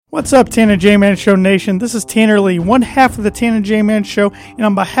What's up, Tanner J-Man Show Nation? This is Tanner Lee, one half of the Tanner J-Man Show, and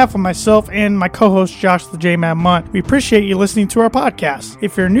on behalf of myself and my co-host Josh the J-Man Munt, we appreciate you listening to our podcast.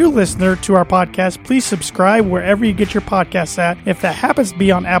 If you're a new listener to our podcast, please subscribe wherever you get your podcasts at. If that happens to be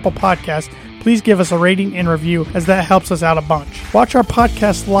on Apple Podcasts, please give us a rating and review, as that helps us out a bunch. Watch our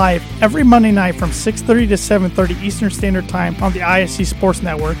podcast live every Monday night from 6:30 to 7:30 Eastern Standard Time on the ISC Sports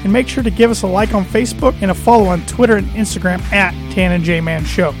Network, and make sure to give us a like on Facebook and a follow on Twitter and Instagram at Tan and J-Man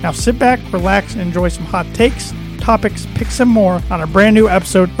Show. Now sit back, relax, and enjoy some hot takes, topics, picks, and more on a brand new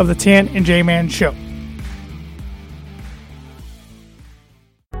episode of the Tan and J-Man Show.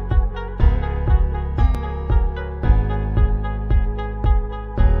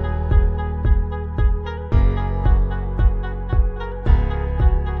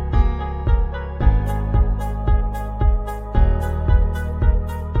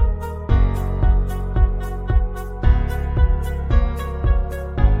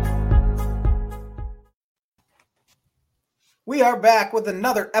 We are back with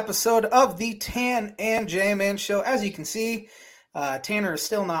another episode of the Tan and J-Man Show. As you can see, Tanner is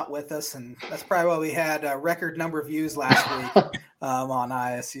still not with us, and that's probably why we had a record number of views last week on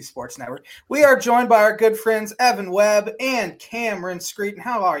ISC Sports Network. We are joined by our good friends Evan Webb and Cameron Screeton.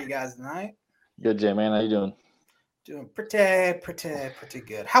 How are you guys tonight? Good, J-Man. How you doing? Doing pretty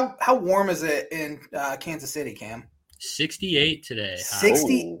good. How warm is it in Kansas City, Cam? 68 today.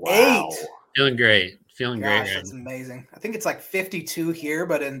 68. Oh, wow. Feeling great. Feeling Gosh, great. that's amazing. I think it's like 52 here,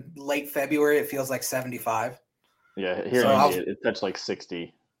 but in late February it feels like 75. Yeah, here it touched like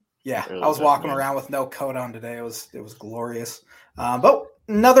 60. Yeah, Really I was walking good, around with no coat on today. It was glorious. But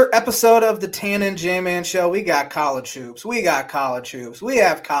another episode of the Tan and J-Man Show. We got college hoops. We have college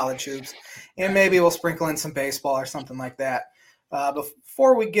hoops. And maybe we'll sprinkle in some baseball or something like that.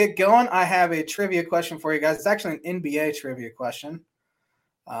 Before we get going, I have a trivia question for you guys. It's actually an NBA trivia question.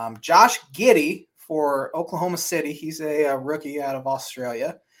 Josh Giddey for Oklahoma City, he's a rookie out of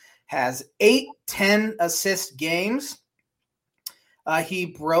Australia, has 8 10-assist games. He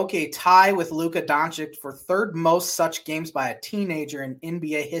broke a tie with Luka Doncic for third most such games by a teenager in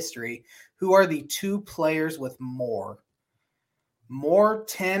NBA history. Who are the two players with more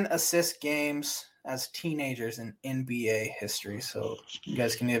 10-assist games as teenagers in NBA history? So you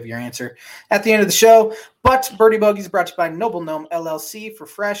guys can give your answer at the end of the show. But Birdie Bogies brought to you by Noble Gnome LLC for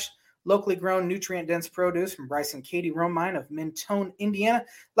fresh, locally grown, nutrient-dense produce from Bryce and Katie Romine of Mentone, Indiana.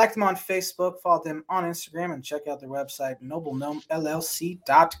 Like them on Facebook, follow them on Instagram, and check out their website,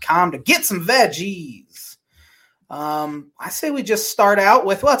 noblegnomellc.com, to get some veggies. I say we just start out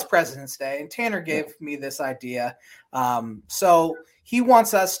with, it's President's Day, and Tanner gave me this idea. So he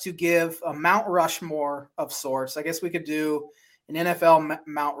wants us to give a Mount Rushmore of sorts. I guess we could do an NFL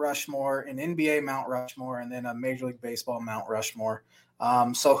Mount Rushmore, an NBA Mount Rushmore, and then a Major League Baseball Mount Rushmore.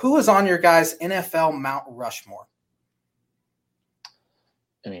 So who is on your guys' NFL Mount Rushmore?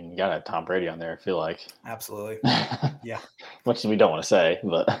 I mean, you got to have Tom Brady on there, I feel like. Absolutely. Yeah. Much as we don't want to say,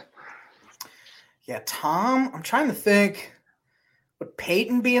 but. Yeah, Tom, I'm trying to think. Would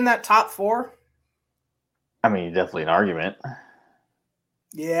Peyton be in that top 4? I mean, definitely an argument.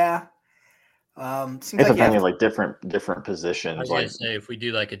 Yeah. It's depending like different positions. I was going to say, if we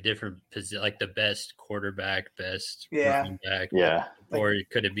do like a different position, like the best quarterback, best running back, or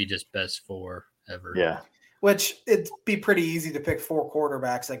could it be just best 4 ever? Yeah. Which it'd be pretty easy to pick 4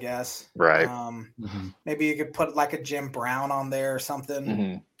 quarterbacks, I guess. Right. Maybe you could put like a Jim Brown on there or something.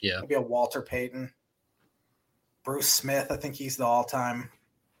 Mm-hmm. Yeah. Maybe a Walter Payton. Bruce Smith, I think he's the all-time.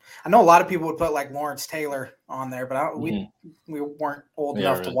 I know a lot of people would put like Lawrence Taylor on there, but we weren't old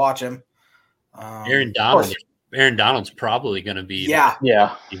enough to watch him. Aaron Donald's probably going to be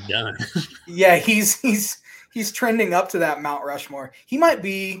he's done. Yeah, he's trending up to that Mount Rushmore. He might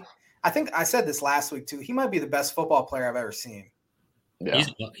be. I think I said this last week too. He might be the best football player I've ever seen. Yeah.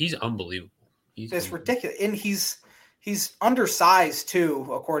 He's unbelievable. It's ridiculous, and he's undersized too,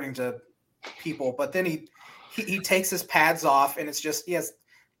 according to people. But then he takes his pads off, and it's just he has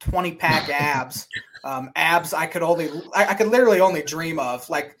 20-pack abs. Abs I could literally only dream of.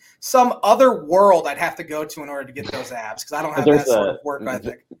 Like some other world I'd have to go to in order to get those abs, because I don't have that sort of work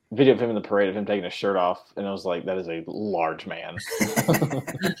ethic. Video of him in the parade of him taking his shirt off, and I was like, that is a large man.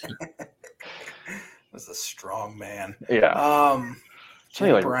 Was a strong man. Yeah.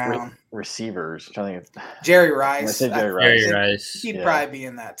 Jimmy Brown. Receivers. I'm trying to think Jerry Rice. Jerry Rice. He'd probably be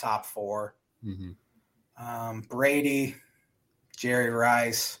in that top 4. Mm-hmm. Brady, Jerry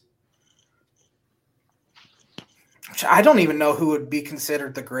Rice. I don't even know who would be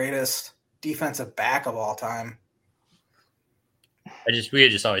considered the greatest defensive back of all time. We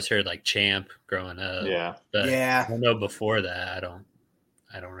had just always heard like Champ growing up. Yeah. But I don't know before that. I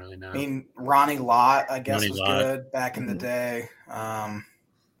I don't really know. I mean, Ronnie Lott, I guess, was Lott. good back in the day.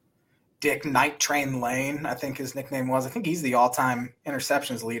 Dick Night Train Lane, I think his nickname was. I think he's the all-time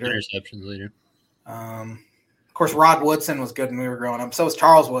interceptions leader. Of course, Rod Woodson was good when we were growing up. So was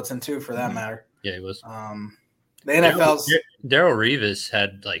Charles Woodson, too, for that matter. Yeah, he was. The NFL's Darrell Revis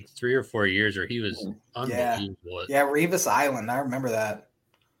had like 3 or 4 years where he was unbelievable. Yeah, Revis Island. I remember that.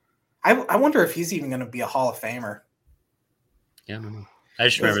 I wonder if he's even going to be a Hall of Famer. Yeah, I don't know. I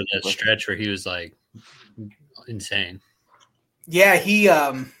just remember that stretch where he was like insane. Yeah, he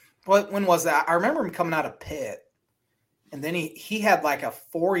when was that? I remember him coming out of Pitt. And then he had like a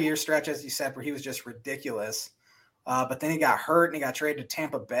 4-year stretch, as you said, where he was just ridiculous. But then he got hurt and he got traded to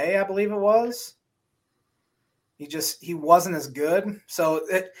Tampa Bay, I believe it was. He wasn't as good. So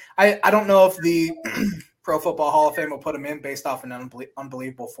I don't know if the Pro Football Hall of Fame will put him in based off an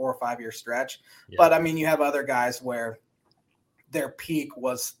unbelievable 4 or 5 year stretch. Yeah. But I mean, you have other guys where their peak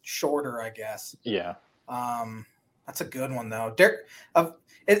was shorter, I guess. Yeah. That's a good one though.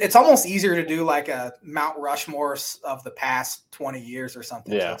 It's almost easier to do like a Mount Rushmore of the past 20 years or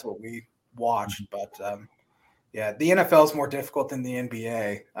something. Yeah. So that's what we watched. But yeah, the NFL is more difficult than the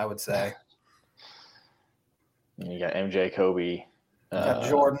NBA, I would say. You got MJ, Kobe. You got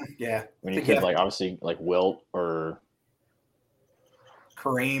Jordan, yeah. When you could, like, obviously, like Wilt or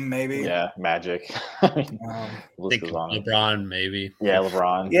Kareem, maybe. Yeah, Magic. LeBron, maybe. Yeah,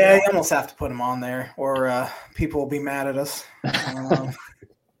 LeBron. Yeah, you almost have to put him on there, or people will be mad at us.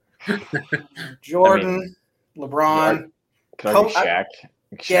 Jordan, LeBron. Could I be Shaq?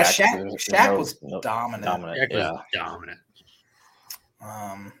 Shaq was dominant. Shaq was dominant.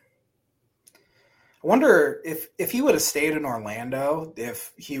 I wonder if he would have stayed in Orlando,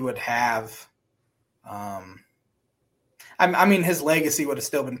 if he would have I mean, his legacy would have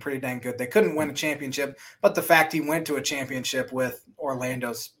still been pretty dang good. They couldn't win a championship, but the fact he went to a championship with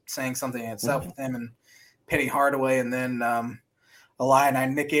Orlando's saying something in itself with him and Penny Hardaway, and then Illini,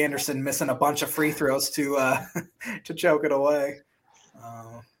 Nick Anderson missing a bunch of free throws to choke it away.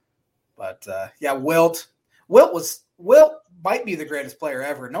 But Wilt might be the greatest player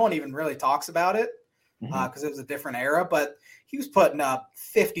ever. No one even really talks about it because it was a different era, but he was putting up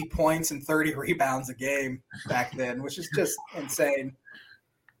 50 points and 30 rebounds a game back then, which is just insane.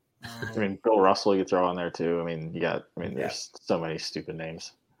 I mean, Bill Russell you throw on there too. There's so many stupid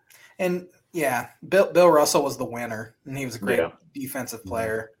names. And yeah, Bill Russell was the winner, and he was a great defensive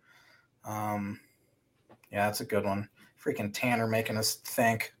player. That's a good one. Freaking Tanner making us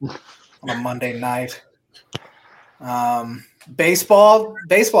think on a Monday night. Baseball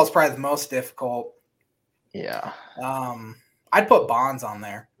is probably the most difficult. Yeah. I'd put Bonds on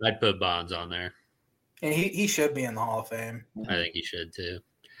there. And he should be in the Hall of Fame. I think he should too.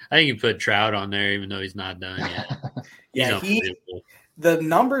 I think you put Trout on there, even though he's not done yet. The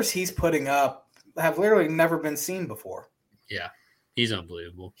numbers he's putting up have literally never been seen before. Yeah, he's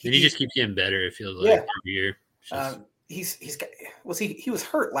unbelievable, and he just keeps getting better. It feels like every year. He was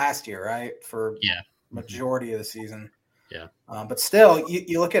hurt last year, right? For majority of the season. Yeah. But still,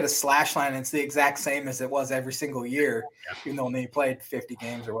 you look at a slash line, and it's the exact same as it was every single year, even though he played 50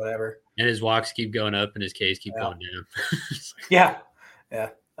 games or whatever. And his walks keep going up, and his Ks keep going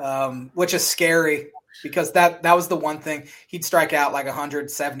down. Which is scary because that was the one thing. He'd strike out like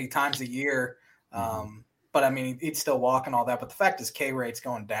 170 times a year. But, I mean, he'd still walk and all that. But the fact is K rate's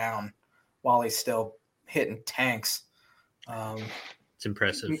going down while he's still hitting tanks. It's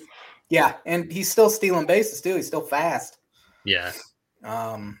impressive. Yeah, and he's still stealing bases, too. He's still fast. Yeah.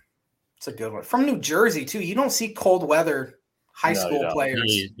 It's a good one. From New Jersey, too. You don't see cold weather high school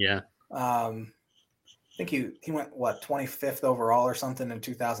players. Yeah. I think he went, 25th overall or something in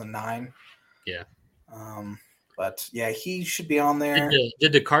 2009. Yeah. But, yeah, he should be on there.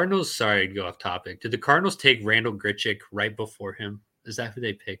 Did the Cardinals – sorry to go off topic. Did the Cardinals take Randall Grichuk right before him? Is that who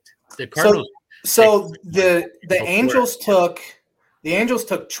they picked? The Cardinals. So the Angels took – the Angels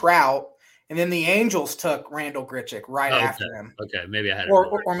took Trout, and then the Angels took Randall Grichuk after him. Okay, maybe I had it.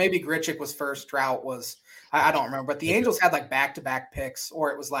 Or maybe Grichuk was first, Trout was – I don't remember. But the Angels had like back-to-back picks, or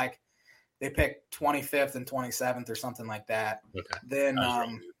it was like they picked 25th and 27th or something like that. Okay. Then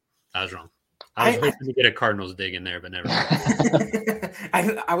I was wrong. I was hoping to get a Cardinals dig in there, but never mind.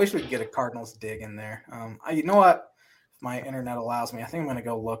 I wish we could get a Cardinals dig in there. You know what? If my internet allows me, I think I'm going to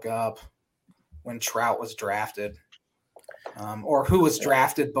go look up when Trout was drafted. Or who was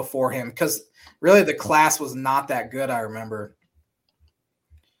drafted before him, because really the class was not that good, I remember.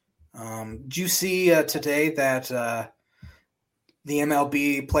 Did you see today that the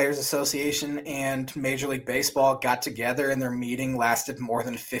MLB Players Association and Major League Baseball got together and their meeting lasted more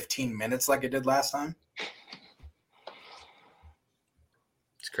than 15 minutes like it did last time?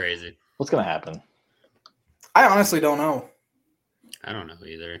 crazy. What's going to happen? I honestly don't know. I don't know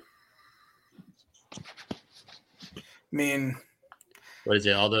either. I mean, what is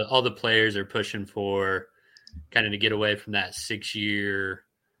it? All the players are pushing for kind of to get away from that 6-year.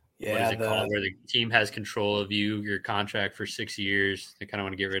 Yeah, what is it called? Where the team has control of your contract for 6 years. They kind of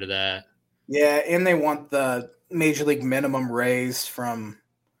want to get rid of that. Yeah, and they want the major league minimum raised from,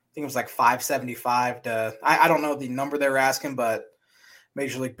 I think it was like $575 to, I don't know the number they were asking, but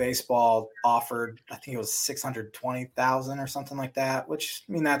Major League Baseball offered, I think it was $620,000 or something like that, which,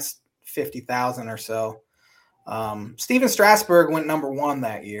 I mean, that's $50,000 or so. Steven Strasburg went number 1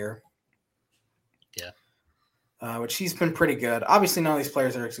 that year. Yeah. Which he's been pretty good. Obviously, none of these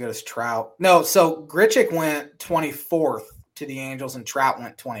players are as good as Trout. No, so Grichuk went 24th to the Angels and Trout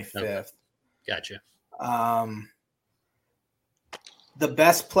went 25th. Okay. Gotcha. The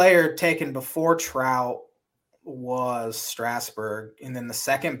best player taken before Trout was Strasburg, and then the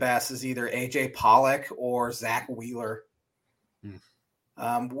second best is either A.J. Pollock or Zach Wheeler.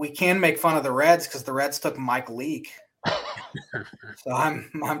 We can make fun of the Reds because the Reds took Mike Leake. So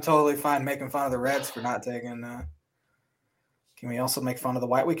I'm totally fine making fun of the Reds for not taking. Can we also make fun of the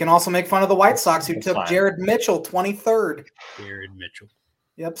White? We can also make fun of the White Sox who took Jared Mitchell 23rd. Jared Mitchell.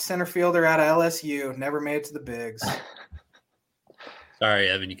 Yep, center fielder out of LSU. Never made it to the bigs. Sorry,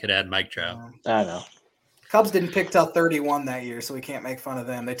 Evan. You could add Mike Trout. I know. Cubs didn't pick till 31 that year, so we can't make fun of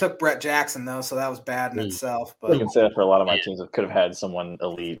them. They took Brett Jackson, though, so that was bad in itself. But I can say that for a lot of my teams. It could have had someone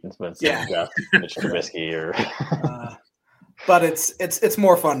elite instead of Mitch Trubisky or. But it's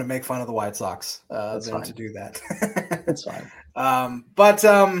more fun to make fun of the White Sox than to do that. That's fine.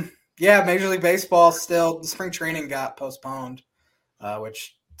 Yeah, Major League Baseball still, the spring training got postponed,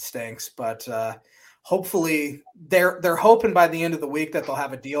 which stinks. But hopefully they're hoping by the end of the week that they'll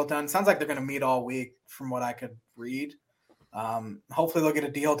have a deal done. Sounds like they're going to meet all week from what I could read. Hopefully they'll get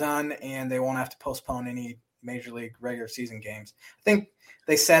a deal done and they won't have to postpone any Major League regular season games. I think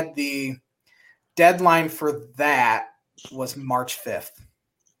they said the deadline for that was March 5th.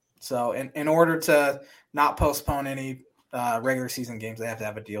 So in order to not postpone any regular season games, they have to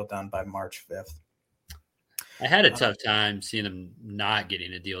have a deal done by March 5th. I had a tough time seeing them not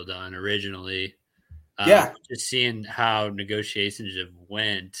getting a deal done originally. Just seeing how negotiations have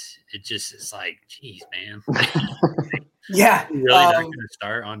went, it's like, geez, man. Yeah. Really not going to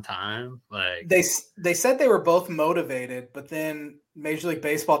start on time? Like they said they were both motivated, but then Major League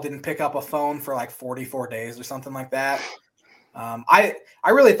Baseball didn't pick up a phone for like 44 days or something like that. I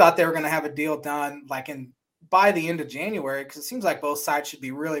really thought they were going to have a deal done by the end of January, because it seems like both sides should be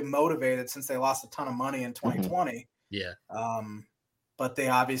really motivated since they lost a ton of money in 2020. Yeah. But they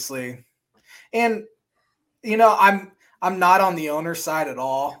obviously, and I'm not on the owner's side at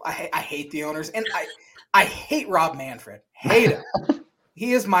all. I hate the owners, and I hate Rob Manfred. Hate him.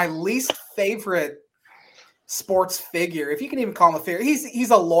 He is my least favorite sports figure, if you can even call him a figure. He's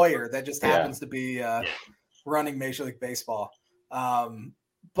a lawyer that just happens to be running Major League Baseball.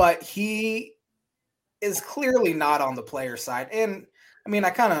 But he is clearly not on the player side. And I mean, I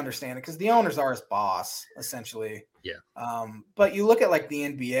kind of understand it because the owners are his boss, essentially. Yeah. But you look at like the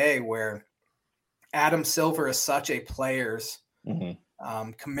NBA where Adam Silver is such a player's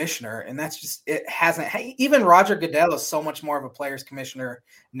commissioner, and that's just, it hasn't, even Roger Goodell is so much more of a player's commissioner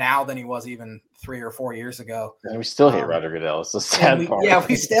now than he was even 3 or 4 years ago. And we still hate Roger Goodell. It's the sad part. Yeah,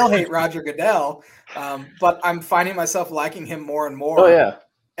 we still hate Roger Goodell, but I'm finding myself liking him more and more. Oh, yeah.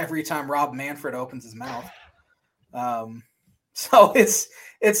 Every time Rob Manfred opens his mouth. So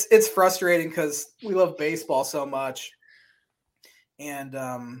it's frustrating because we love baseball so much. And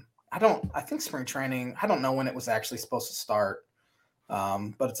I think spring training, I don't know when it was actually supposed to start.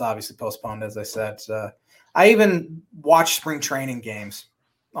 But it's obviously postponed, as I said. I even watch spring training games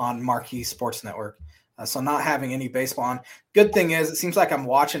on Marquee Sports Network. So not having any baseball on. Good thing is it seems like I'm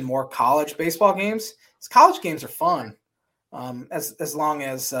watching more college baseball games. College games are fun. As long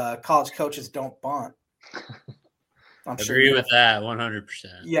as college coaches don't bunt. Agree with that 100%.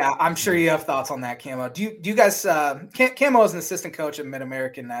 Yeah, I'm sure you have thoughts on that, Camo. Do you guys? Camo is an assistant coach at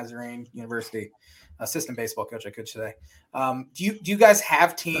Mid-American Nazarene University, assistant baseball coach, I could say. Do you guys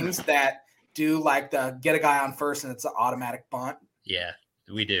have teams that do like the get a guy on first and it's an automatic bunt? Yeah,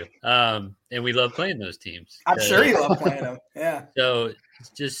 we do, and we love playing those teams. I'm sure you love playing them. Yeah. So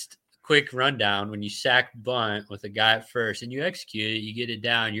just quick rundown: when you sack bunt with a guy at first and you execute it, you get it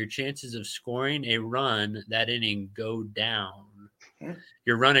down. Your chances of scoring a run that inning go down.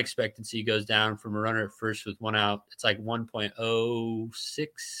 Your run expectancy goes down from a runner at first with one out. It's like 1.06,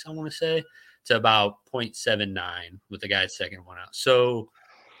 I want to say, to about 0.79 with the guy at second, one out. So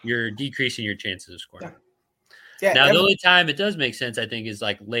you're decreasing your chances of scoring. Yeah. Now, the only time it does make sense, I think, is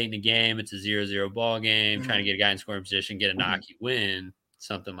like late in the game. It's a 0-0 ball game, Mm-hmm. trying to get a guy in scoring position, get a knock, you win,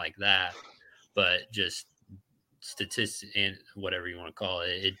 something like that. But just statistics and whatever you want to call it,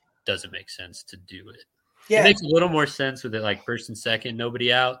 it doesn't make sense to do it. Yeah. It makes a little more sense with it like first and second,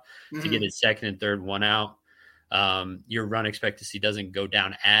 nobody out, Mm-hmm. to get it second and third, one out. Your run expectancy doesn't go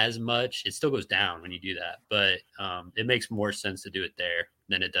down as much. It still goes down when you do that, but it makes more sense to do it there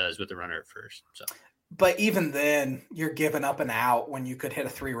than it does with the runner at first. So, but even then, you're giving up an out when you could hit a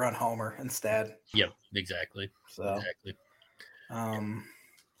 3-run homer instead. Yep, exactly. So, exactly. I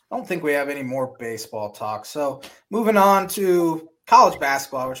don't think we have any more baseball talk. So, moving on to college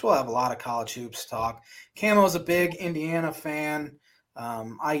basketball, which we'll have a lot of college hoops talk. Camo's a big Indiana fan.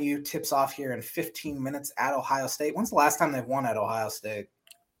 IU tips off here in 15 minutes at Ohio State. When's the last time they've won at Ohio State?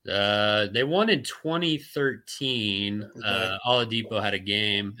 They won in 2013. Okay. Oladipo had a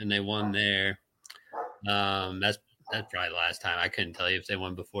game, and they won there. That's probably the last time. I couldn't tell you if they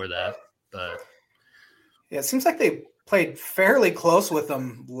won before that, but yeah, it seems like they played fairly close with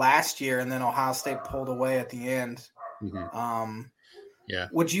them last year, and then Ohio State pulled away at the end. Mm-hmm. Yeah.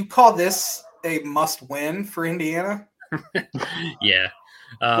 Would you call this a must-win for Indiana? Yeah.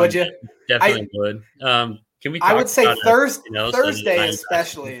 Would you? Definitely would. Can we talk I would say Thursday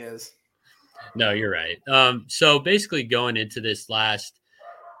especially is. No, you're right. So basically going into this last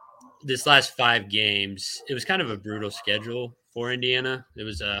 5 games, it was kind of a brutal schedule for Indiana. It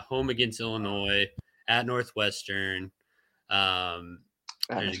was a home against Illinois, at Northwestern, at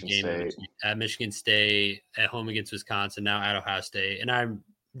Michigan State, at home against Wisconsin, now at Ohio State. And I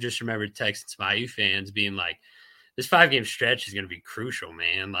just remember texting some IU fans being like, this 5-game stretch is going to be crucial,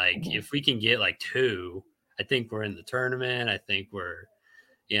 man. Like, if we can get like 2, I think we're in the tournament. I think we're,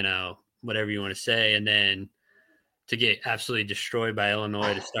 whatever you want to say. And then to get absolutely destroyed by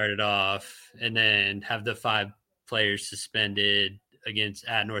Illinois to start it off, and then have the 5 players suspended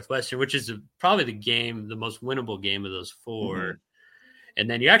at Northwestern, which is probably the most winnable game of those 4. Mm-hmm. And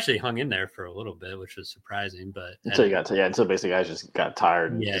then you actually hung in there for a little bit, which was surprising. But until basically guys just got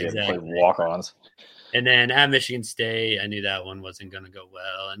tired and exactly. played walk-ons. And then at Michigan State, I knew that one wasn't going to go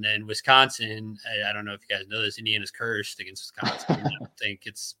well. And then Wisconsin, I don't know if you guys know this, Indiana's cursed against Wisconsin. I don't think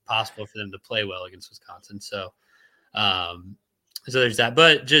it's possible for them to play well against Wisconsin. So there's that.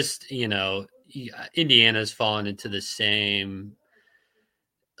 But just, Indiana's fallen into the same.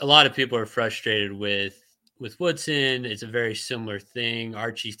 A lot of people are frustrated with Woodson. It's a very similar thing.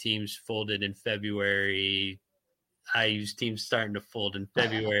 Archie's team's folded in February. IU's team's starting to fold in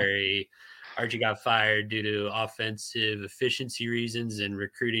February. Archie got fired due to offensive efficiency reasons and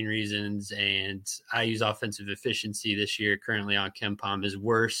recruiting reasons, and IU's offensive efficiency this year currently on KenPom is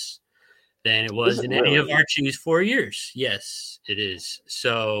worse than it was in any of Archie's 4 years. Yes, it is.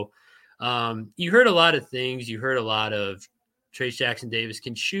 So you heard a lot of things. You heard a lot of Trace Jackson Davis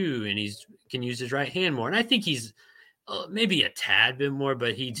can shoot, and he can use his right hand more. And I think he's maybe a tad bit more,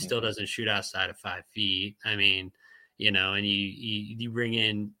 but he still doesn't shoot outside of 5 feet. I mean, and you bring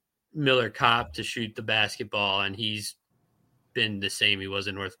in Miller Kopp to shoot the basketball, and he's been the same he was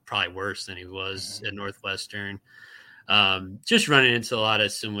probably worse than he was at Northwestern. Just running into a lot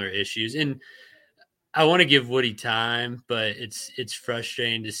of similar issues. And I want to give Woody time, but it's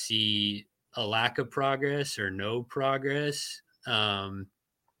frustrating to see a lack of progress or no progress. And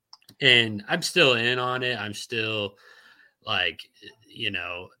I'm still in on it. I'm still like,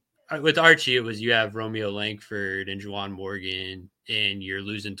 with Archie, it was you have Romeo Langford and Juwan Morgan, and you're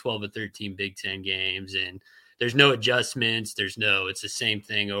losing 12 of 13 Big Ten games, and there's no adjustments. It's the same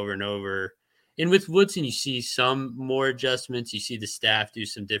thing over and over. And with Woodson, you see some more adjustments. You see the staff do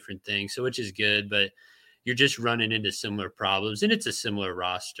some different things, so which is good, but you're just running into similar problems, and it's a similar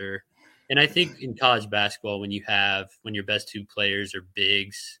roster. And I think in college basketball, when your best 2 players are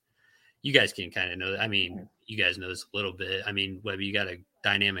bigs, you guys can kind of know that. I mean, you guys know this a little bit. I mean, Webby, you got a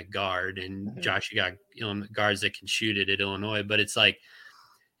dynamic guard, and Josh, you got guards that can shoot it at Illinois. But it's like,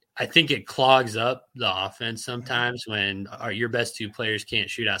 I think it clogs up the offense sometimes when your best 2 players can't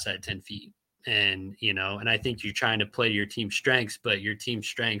shoot outside 10 feet. And, and I think you're trying to play to your team's strengths, but your team's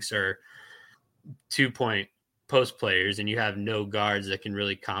strengths are 2-point post players, and you have no guards that can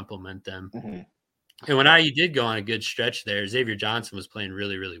really complement them. Mm-hmm. And when IU did go on a good stretch there, Xavier Johnson was playing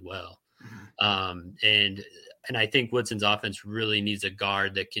really, really well. And I think Woodson's offense really needs a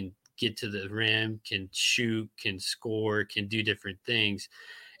guard that can get to the rim, can shoot, can score, can do different things.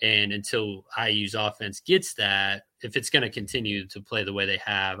 And until IU's offense gets that, if it's going to continue to play the way they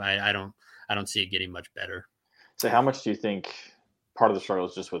have, I don't see it getting much better. So how much do you think part of the struggle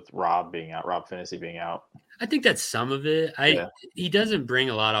is just with Rob Finney being out? I think that's some of it. He doesn't bring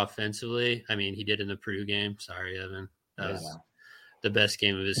a lot offensively. I mean, he did in the Purdue game. Sorry, Evan. That was the best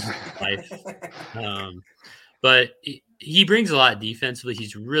game of his life. But he brings a lot defensively.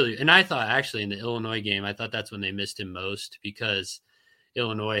 He's really, and I thought actually in the Illinois game, I thought that's when they missed him most because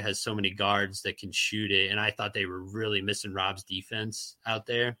Illinois has so many guards that can shoot it. And I thought they were really missing Rob's defense out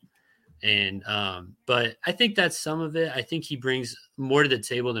there. And, but I think that's some of it. I think he brings more to the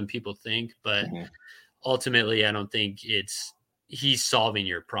table than people think, but ultimately I don't think he's solving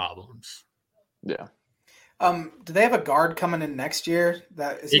your problems. Yeah. Do they have a guard coming in next year?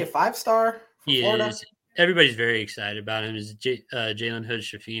 Is he a 5-star? He Florida? is. Everybody's very excited about him. Is Jalen Hood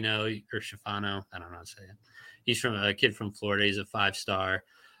Schifano? I don't know how to say it. He's from a kid from Florida. He's a 5-star,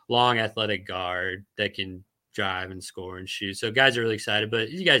 long athletic guard that can drive and score and shoot. So guys are really excited. But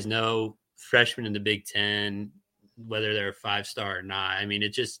you guys know, freshmen in the Big Ten, whether they're a 5-star or not. I mean,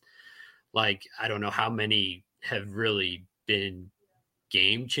 it just like I don't know how many have really been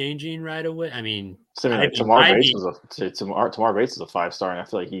game changing right away. I mean, Tamar Bates is a 5-star, and I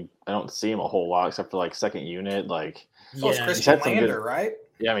feel like I don't see him a whole lot except for like second unit. Like, it's Christian Lander, right?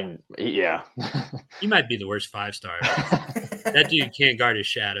 Yeah, I mean, yeah. He might be the worst 5-star. That dude can't guard his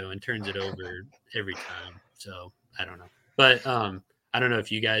shadow and turns it over every time. So I don't know, but I don't know if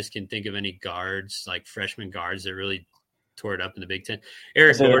you guys can think of any guards, like freshman guards, that really tore it up in the Big Ten.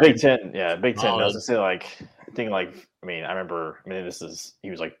 Eric Gordon, Big Ten. Yeah, Big Ten. I was gonna say he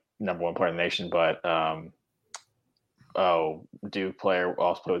was like number 1 player in the nation, but Duke player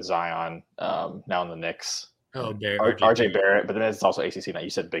also played with Zion, now in the Knicks. RJ Barrett, but then it's also ACC now. You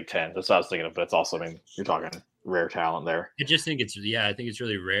said Big Ten. That's what I was thinking of, but it's also, I mean, you're talking rare talent there. I just think I think it's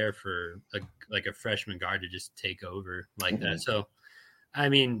really rare for a freshman guard to just take over like that. So, I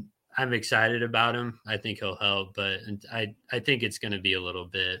mean, I'm excited about him. I think he'll help, but I think it's going to be a little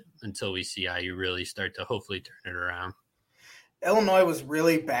bit until we see how you really start to hopefully turn it around. Illinois was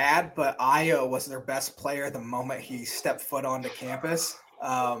really bad, but Io was their best player the moment he stepped foot onto campus.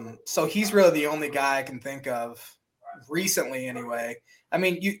 So he's really the only guy I can think of recently anyway. I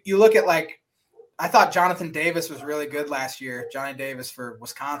mean, you look at I thought Jonathan Davis was really good last year, Johnny Davis for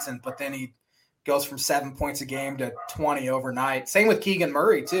Wisconsin, but then he goes from 7 points a game to 20 overnight. Same with Keegan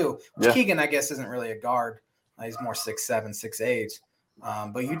Murray too, which Keegan, I guess, isn't really a guard. He's more 6'7",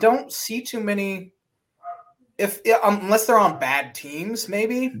 6'8". But you don't see too many unless they're on bad teams,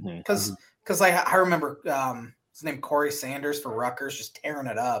 maybe. Because I remember his name Corey Sanders for Rutgers just tearing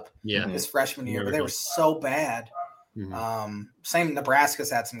it up his freshman year, but they were so bad. Same,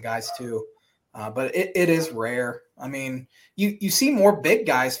 Nebraska's had some guys too. But it is rare. I mean, you see more big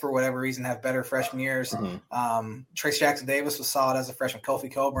guys for whatever reason have better freshman years. Trace Jackson Davis was solid as a freshman.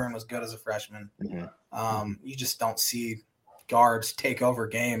 Kofi Coburn was good as a freshman. You just don't see guards take over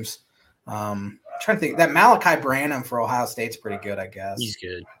games. I'm trying to think. That Malachi Branham for Ohio State's pretty good, I guess. He's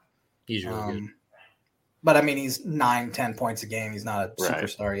good. He's really good. But, I mean, he's 9-10 points a game. He's not a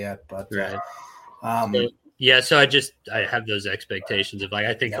superstar yet. But so I have those expectations of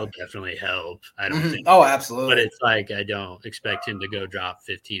I think he'll definitely help. I don't think. Oh, absolutely. But it's I don't expect him to go drop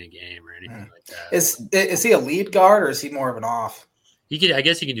 15 a game or anything like that. Is he a lead guard or is he more of an off? I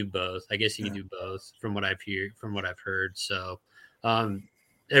guess he can do both. Can do both from what I've heard. So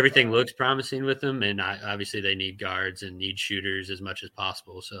everything looks promising with him, and obviously they need guards and need shooters as much as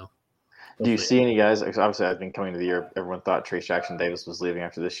possible. So. Do you see any guys? Obviously, I've been coming to the year. Everyone thought Trace Jackson Davis was leaving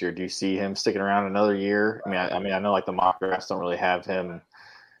after this year. Do you see him sticking around another year? I mean, I know the mock drafts don't really have him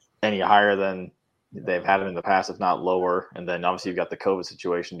any higher than they've had him in the past, if not lower. And then obviously you've got the COVID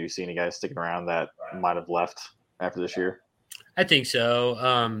situation. Do you see any guys sticking around that might have left after this year? I think so.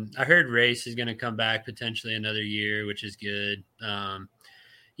 I heard Race is going to come back potentially another year, which is good. TJD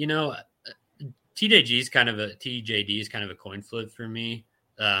is kind of a coin flip for me.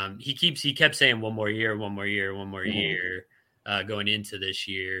 He kept saying one more year going into this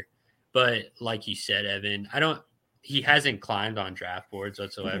year. But like you said, Evan, he hasn't climbed on draft boards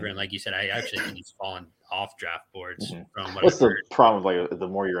whatsoever. And like you said, I actually think he's fallen off draft boards from what What's the problem? The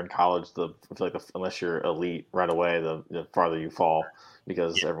more you're in college, unless you're elite right away, the farther you fall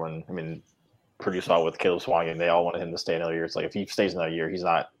because everyone, Purdue saw with Caleb Swanigan, they all wanted him to stay another year. It's if he stays another year, he's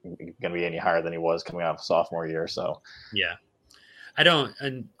not going to be any higher than he was coming out of sophomore year. So, yeah. I don't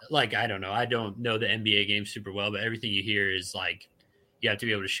know. I don't know the NBA game super well, but everything you hear is you have to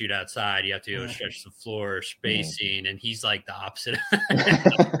be able to shoot outside. You have to be able to stretch the floor, spacing, and he's the opposite.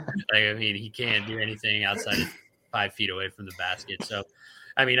 He can't do anything outside of 5 feet away from the basket. So,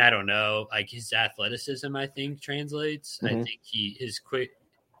 I don't know. His athleticism, I think, translates. I think his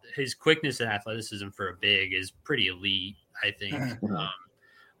quickness and athleticism for a big is pretty elite, I think.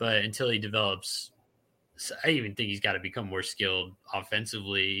 But until he develops I even think he's got to become more skilled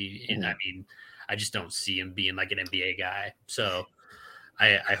offensively. And I mean, I just don't see him being like an NBA guy. So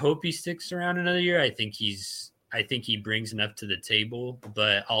I hope he sticks around another year. I think he brings enough to the table,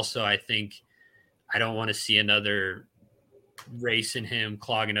 but also I think I don't want to see another race in him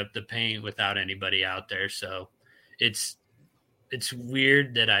clogging up the paint without anybody out there. So it's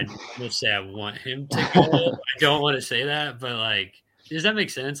weird that I will say I want him to go. I don't want to say that, but like, does that make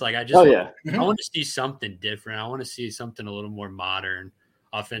sense? Like, I want to see something different. I want to see something a little more modern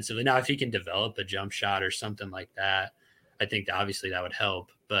offensively. Now, if he can develop a jump shot or something like that, I think obviously that would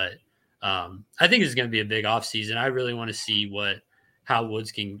help. But I think it's going to be a big offseason. I really want to see how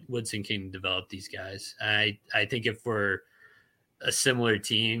Woodson can develop these guys. I think if we're a similar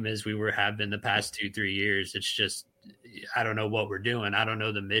team as we have been the past 2-3 years, it's just, I don't know what we're doing. I don't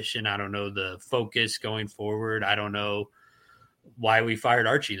know the mission. I don't know the focus going forward. I don't know why we fired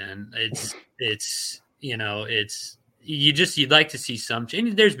Archie then. You'd like to see some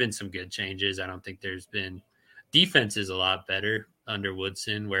change. There's been some good changes. I don't think there's been defense is a lot better under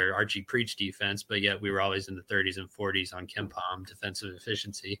Woodson, where Archie preached defense, but yet we were always in the 30s and 40s on KenPom defensive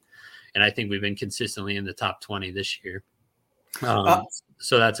efficiency. And I think we've been consistently in the top 20 this year.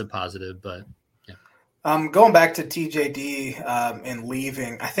 So that's a positive, but yeah. Going back to TJD and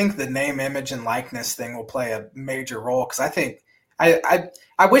leaving, I think the name, image, and likeness thing will play a major role, because I think I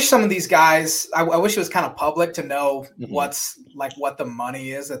wish some of these guys, I wish it was kind of public to know what the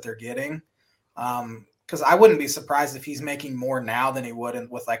money is that they're getting. Because I wouldn't be surprised if he's making more now than he would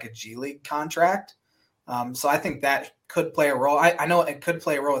with like a G League contract. So I think that could play a role. I know it could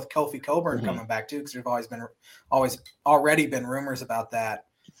play a role with Kofi Coburn coming back too, because there's already been rumors about that.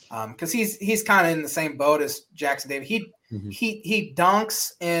 Because he's kind of in the same boat as Jackson Davis. He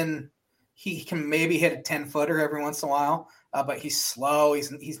dunks and he can maybe hit a 10-footer every once in a while, but he's slow.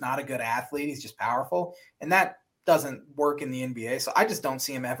 He's not a good athlete. He's just powerful, and that doesn't work in the NBA. So I just don't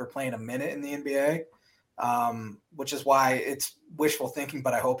see him ever playing a minute in the NBA, which is why it's wishful thinking.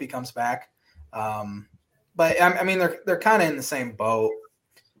 But I hope he comes back. But I mean, they're kind of in the same boat,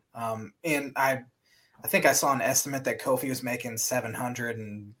 and I think I saw an estimate that Kofi was making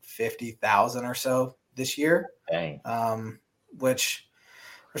 $750,000 or so this year. Dang. Which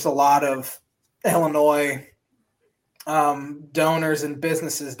there's a lot of Illinois donors and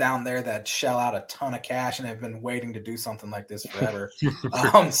businesses down there that shell out a ton of cash and have been waiting to do something like this forever.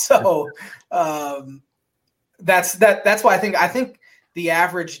 That's why I think the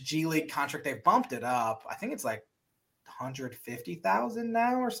average G League contract, they've bumped it up. I think it's like $150,000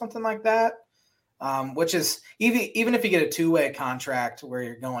 now or something like that. Which is even if you get a two-way contract where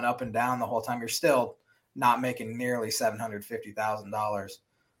you're going up and down the whole time, you're still not making nearly $750,000.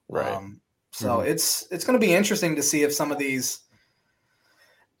 Right. So it's going to be interesting to see if some of these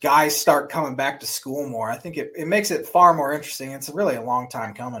guys start coming back to school more. I think it makes it far more interesting. It's really a long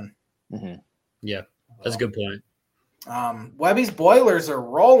time coming. Mm-hmm. Yeah, that's a good point. Webby's Boilers are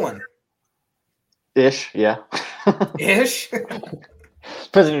rolling. Ish, yeah. Ish.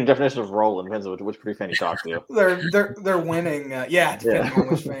 Depends on your definition of rolling. Depends on which pretty fan you talk to. They're winning. Depending on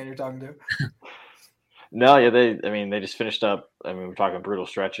which fan you're talking to. No, yeah, they just finished up. I mean, we're talking brutal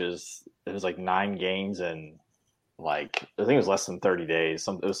stretches. It was like 9 games and like I think it was less than 30 days.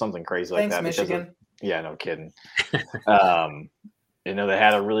 It was something crazy like that. Michigan. Yeah, no kidding. They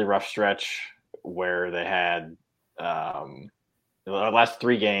had a really rough stretch where they had the last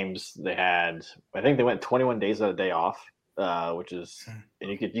 3 games. I think they went 21 days without a day off. Which is, and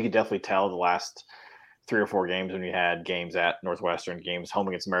you could definitely tell the last 3 or 4 games when you had games at Northwestern, games home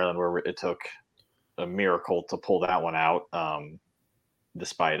against Maryland, where it took a miracle to pull that one out,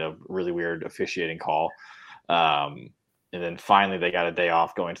 despite a really weird officiating call. And then finally they got a day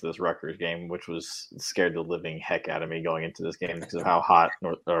off going to this Rutgers game, which scared the living heck out of me going into this game because of how hot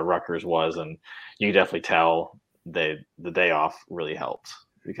Rutgers was, and you could definitely tell the day off really helped.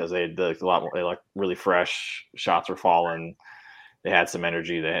 Because they looked a lot more, they looked really fresh. Shots were falling. They had some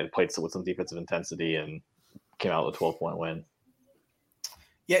energy. They had played with some defensive intensity and came out with a 12-point win.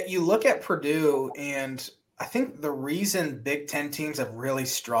 Yeah, you look at Purdue, and I think the reason Big Ten teams have really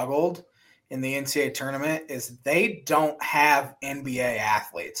struggled in the NCAA tournament is they don't have NBA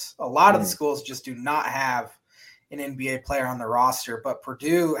athletes. A lot of the schools just do not have an NBA player on their roster, but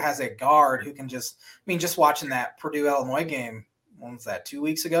Purdue has a guard who can just watching that Purdue-Illinois game, when was that, 2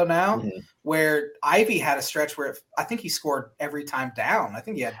 weeks ago now, where Ivy had a stretch where I think he scored every time down. I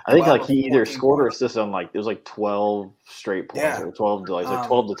think he either scored or assisted on it was like 12 straight points or 12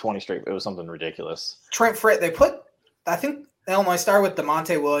 to 20 straight. It was something ridiculous. Trent Fritz, I think Illinois started with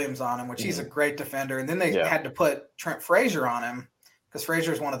DeMonte Williams on him, which he's a great defender. And then they had to put Trent Frazier on him, because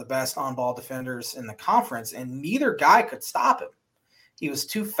Frazier is one of the best on-ball defenders in the conference, and neither guy could stop him. He was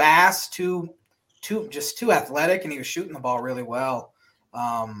too fast, too athletic, and he was shooting the ball really well.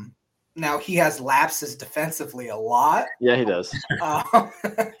 Now he has lapses defensively a lot. Yeah, he does. Yeah,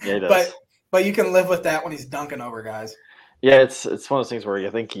 he does. But you can live with that when he's dunking over guys. Yeah, it's one of those things where I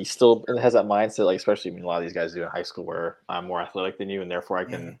think he still has that mindset, like especially a lot of these guys do in high school, where I'm more athletic than you, and therefore I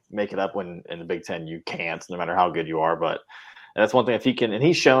can make it up when in the Big Ten you can't, no matter how good you are. But that's one thing, if he can, and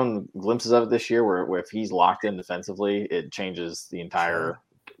he's shown glimpses of it this year, where if he's locked in defensively, it changes the entire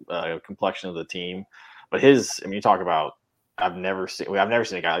complexion of the team. But you talk about, I've never seen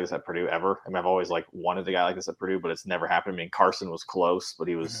a guy like this at Purdue ever. I mean, I've always wanted a guy like this at Purdue, but it's never happened. I mean, Carson was close, but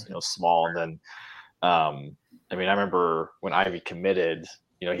he was small. And then, I remember when Ivy committed,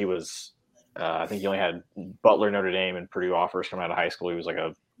 he was, I think he only had Butler, Notre Dame, and Purdue offers coming out of high school. He was like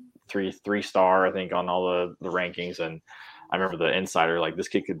a three-star, I think, on all the rankings. And I remember the insider, this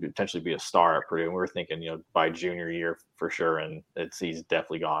kid could potentially be a star at Purdue. And we were thinking, by junior year for sure. And he's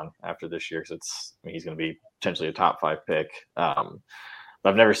definitely gone after this year, because he's going to be potentially a top 5 pick. But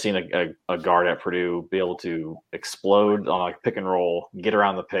I've never seen a guard at Purdue be able to explode on pick and roll, get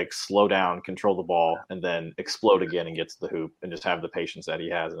around the pick, slow down, control the ball, and then explode again and get to the hoop, and just have the patience that he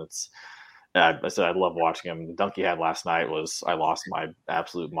has. And I said I love watching him. The dunk he had last night I lost my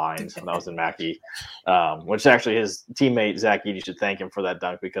absolute mind when I was in Mackey, which actually his teammate Zach Edey should thank him for that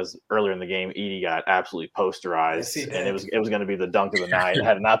dunk, because earlier in the game Edey got absolutely posterized, and it was going to be the dunk of the night. It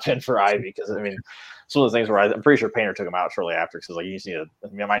had not been for Ivy, because it's one of those things where I'm pretty sure Painter took him out shortly after, because I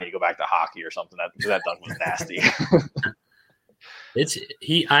might need to go back to hockey or something, because that dunk was nasty.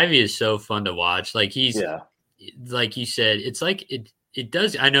 Ivy is so fun to watch. Like you said, it's it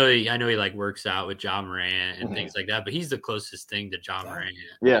does. I know he works out with John Morant and things like that, but he's the closest thing to John Morant.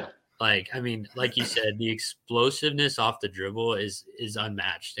 Yeah. Like you said, the explosiveness off the dribble is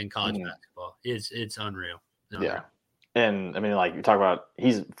unmatched in college basketball. It's unreal. Yeah. And you talk about,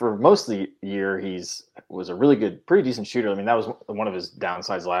 he's, for most of the year, was a really good, pretty decent shooter. That was one of his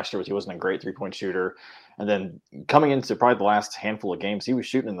downsides last year, was he wasn't a great 3-point shooter. And then coming into probably the last handful of games, he was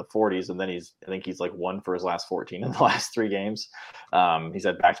shooting in the 40s, and then I think he's 1 for his last 14 in the last 3 games. He's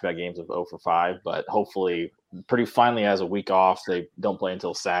had back-to-back games of 0 for 5, but hopefully Purdue finally has a week off. They don't play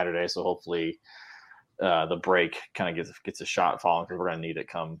until Saturday, so hopefully the break kind of gets a shot falling, because we're going to need it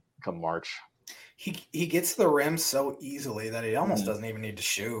come March. He gets to the rim so easily that he almost doesn't even need to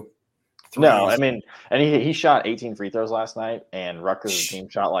shoot. Threes. No, and he shot 18 free throws last night, and Rutgers' team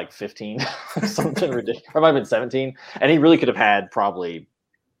shot 15, something ridiculous. Or it might have been 17, and he really could have had probably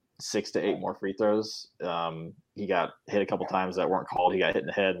 6 to 8 more free throws. He got hit a couple times that weren't called. He got hit in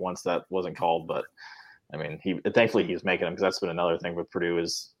the head once that wasn't called, but thankfully he was making them, because that's been another thing with Purdue,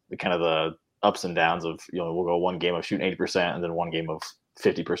 is the ups and downs of, we'll go one game of shooting 80% and then one game of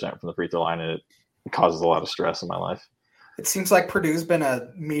 50% from the free throw line, and it causes a lot of stress in my life. It seems like Purdue's been a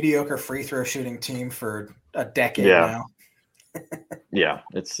mediocre free throw shooting team for a decade now. Yeah,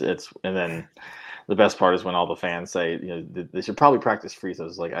 it's and then the best part is when all the fans say, they should probably practice free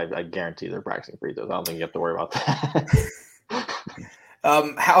throws. I guarantee they're practicing free throws. I don't think you have to worry about that.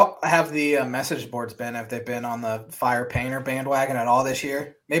 How have the message boards been? Have they been on the Fire Painter bandwagon at all this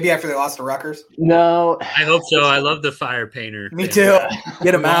year? Maybe after they lost to Rutgers? No. I hope so. I love the Fire Painter. Me too.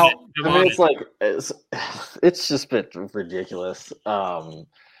 Get them out. It's just been ridiculous.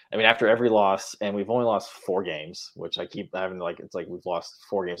 After every loss, and we've only lost 4 games, which I keep having we've lost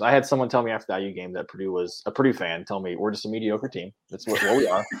 4 games. I had someone tell me after the IU game that Purdue was a Purdue fan, tell me we're just a mediocre team. That's what we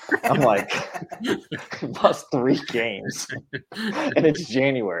are. I'm we lost 3 games, and it's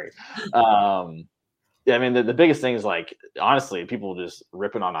January. The biggest thing is honestly, people just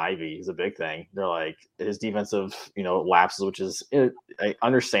ripping on Ivy is a big thing. They're his defensive, lapses, which is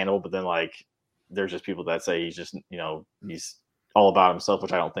understandable, but then there's just people that say he's just, he's all about himself,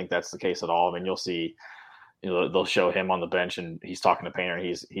 which I don't think that's the case at all. You'll see, they'll show him on the bench and he's talking to Painter, and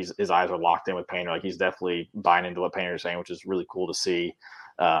his eyes are locked in with Painter. He's definitely buying into what Painter is saying, which is really cool to see.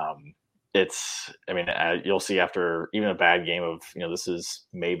 You'll see after even a bad game of, this is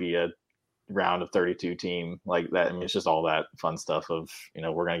maybe a round of 32 team like that. It's just all that fun stuff of,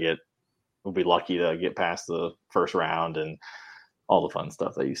 we'll be lucky to get past the first round and all the fun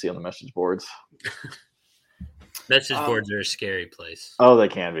stuff that you see on the message boards. Message boards are a scary place. Oh, they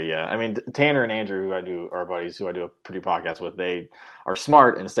can be, yeah. Tanner and Andrew, our buddies who I do a Purdue podcast with, they are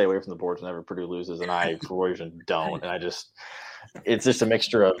smart and stay away from the boards whenever Purdue loses, and I, for whatever reason, don't. And it's just a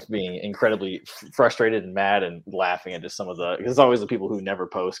mixture of being incredibly frustrated and mad and laughing at just some of because it's always the people who never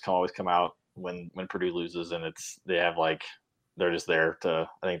post always come out when Purdue loses, and they're just there to,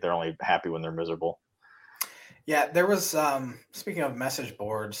 I think they're only happy when they're miserable. Yeah, there was speaking of message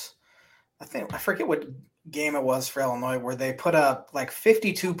boards, I forget what game it was for Illinois where they put up like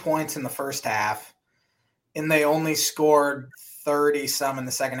 52 points in the first half and they only scored 30 some in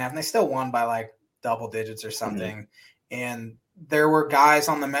the second half and they still won by like double digits or something. And there were guys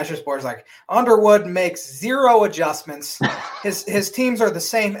on the message boards like Underwood makes 0 adjustments. His teams are the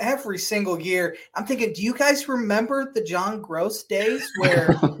same every single year. I'm thinking, do you guys remember the John Gross days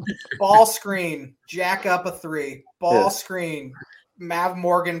where ball screen, jack up a 3, ball screen, Mav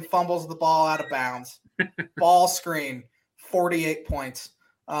Morgan fumbles the ball out of bounds, ball screen, 48 points.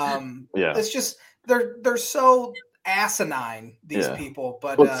 It's just they're so asinine, these people.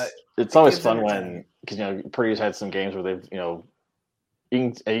 But it's always fun when, because Purdue's had some games where they've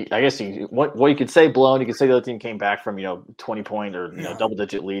I guess what you could say blown. You could say the other team came back from 20-point or double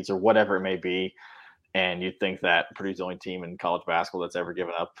digit leads or whatever it may be. And you'd think that Purdue's the only team in college basketball that's ever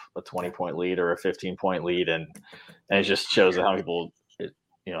given up a 20-point lead or a 15-point lead, and it just shows how people,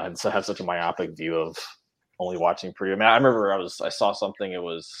 have such a myopic view of only watching Purdue. I mean, I remember I saw something. It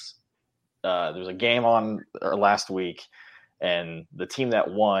was there was a game on last week, and the team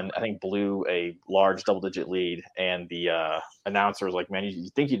that won, I think, blew a large double-digit lead, and the announcer was like, "Man, you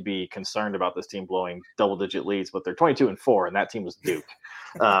think you'd be concerned about this team blowing double-digit leads, but they're 22-4, and that team was Duke."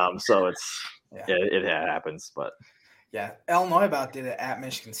 So it's. Yeah, it happens, but yeah, Illinois about did it at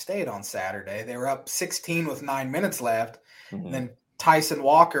Michigan State on Saturday. They were up 16 with 9 minutes left, and then Tyson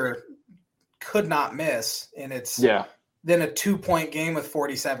Walker could not miss, and it's then a 2-point game with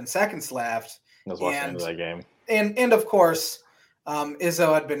 47 seconds left. I was watching the end of that game, and of course,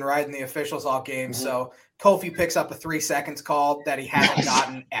 Izzo had been riding the officials all game, so Kofi picks up a 3 seconds call that he hasn't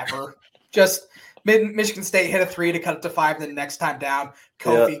gotten ever. Just Michigan State hit a 3 to cut it to 5. Then next time down,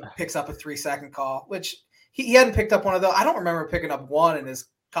 Kofi picks up a 3-second call, which he hadn't picked up one of those. I don't remember picking up one in his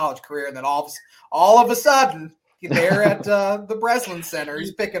college career. And then all of a sudden, there at the Breslin Center,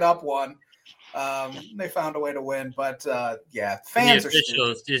 he's picking up one. They found a way to win, but fans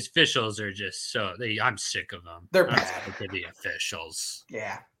the officials are just I'm sick of them. They're bad. Sick of the officials.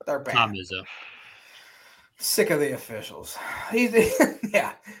 Yeah, they're bad. Tom Izzo. Sick of the officials.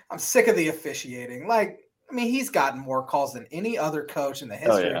 I'm sick of the officiating. He's gotten more calls than any other coach in the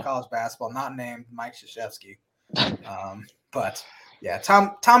history of college basketball, not named Mike Krzyzewski. But yeah,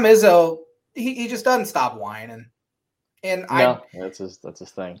 Tom Izzo, he just doesn't stop whining. And that's his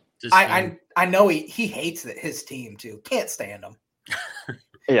thing. I know he hates his team too. Can't stand them.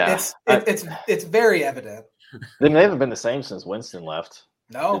 Yeah, it's very evident. They haven't been the same since Winston left.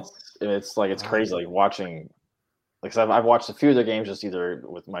 No, it's crazy. Like watching, I've watched a few of their games just either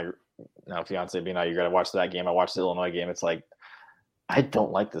with my fiance being out. You got to watch that game. I watched the Illinois game. It's like I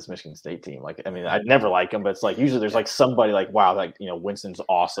don't like this Michigan State team. I'd never like them, but it's like usually there's somebody wow, Winston's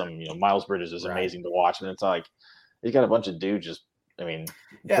awesome. Miles Bridges is amazing to watch, and it's like he's got a bunch of dudes just.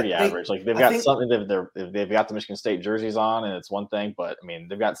 Pretty average. They've got something. They've got the Michigan State jerseys on, and it's one thing. But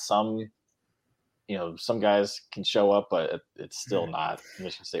they've got some. Some guys can show up, but it's still not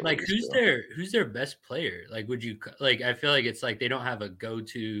Michigan State. Who's their best player? Would you I feel like it's they don't have a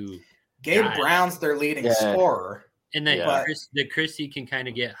go-to. Gabe Brown's their leading scorer, and then Christie can kind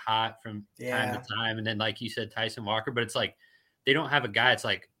of get hot from time to time, and then like you said, Tyson Walker. But it's they don't have a guy. It's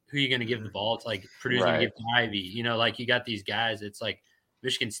who are you going to give the ball? It's Purdue's going to give to Ivy. You got these guys. It's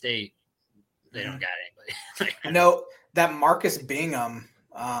Michigan State. They don't got anybody. I know that Marcus Bingham.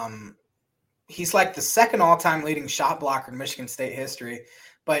 He's the second all-time leading shot blocker in Michigan State history,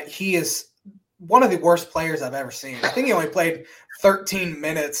 but he is one of the worst players I've ever seen. I think he only played 13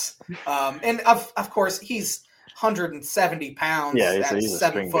 minutes. And of course, he's 170 pounds he's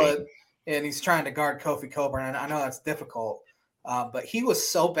 7 foot, and he's trying to guard Kofi Coburn. And I know that's difficult, but he was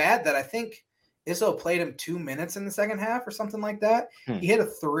so bad that I think Izzo played him 2 minutes in the second half or something like that. He hit a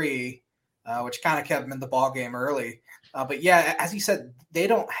 3, which kind of kept him in the ball game early. But yeah, as you said, they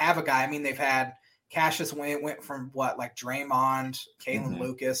don't have a guy. They've had Cassius went from Draymond, Kalen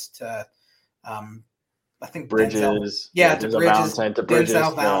Lucas to I think Bridges. Denzel, to Bridges,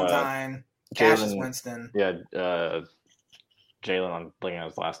 Denzel Valentine, Cassius Winston. Yeah, Jalen, I'm blanking on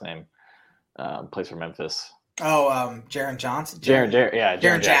his last name. Plays for Memphis. Oh, Jaren Johnson. Jaren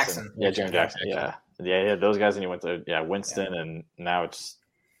Jackson. Yeah, Jaren Jackson. Yeah. Those guys, and he went to Winston, and now it's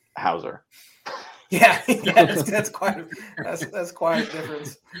Hauser. Yeah, that's quite a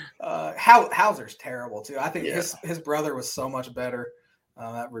difference. Hauser's terrible too. I think his brother was so much better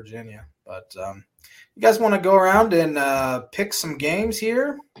at Virginia. But you guys want to go around and pick some games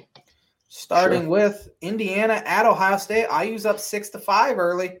here, starting with Indiana at Ohio State. IU's up 6-5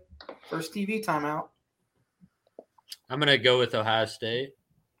 early. First TV timeout. I'm gonna go with Ohio State.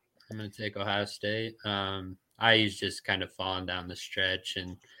 I'm gonna take Ohio State. IU's just kind of fallen down the stretch,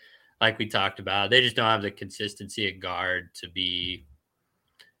 and like we talked about, they just don't have the consistency at guard to be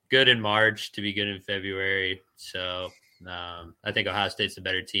good in March, to be good in February. So I think Ohio State's a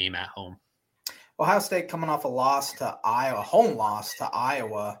better team at home. Ohio State coming off a loss to Iowa, home loss to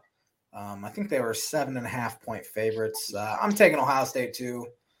Iowa. I think they were 7.5-point favorites. I'm taking Ohio State too.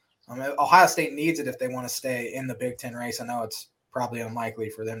 Ohio State needs it if they want to stay in the Big Ten race. I know it's probably unlikely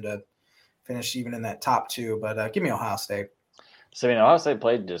for them to finish even in that top two, but give me Ohio State. So, Ohio State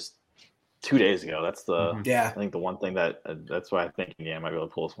played just 2 days ago. That's Yeah. I think the one thing that's why I think Indiana might be able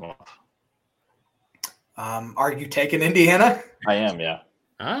to pull this one off. Are you taking Indiana? I am, yeah.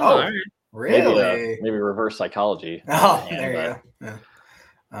 Oh, all right. Really? Maybe reverse psychology. Oh, there you go.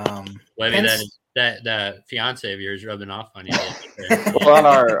 Yeah. Maybe that fiance of yours rubbing off on you. Well, on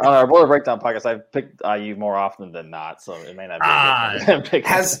our Boiler Breakdown podcast, I've picked IU more often than not, so it may not be.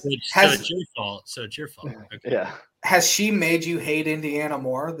 So it's your fault. Okay. Yeah. Has she made you hate Indiana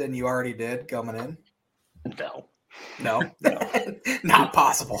more than you already did coming in? No. Not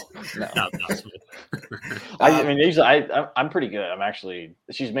possible. No. Not possible. Usually I'm pretty good.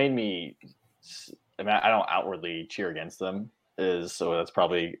 She's made me. I don't outwardly cheer against them, so that's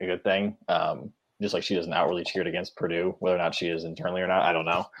probably a good thing. Just like she doesn't outwardly cheer against Purdue, whether or not she is internally or not, I don't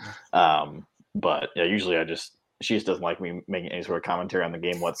know. But yeah, usually she just doesn't like me making any sort of commentary on the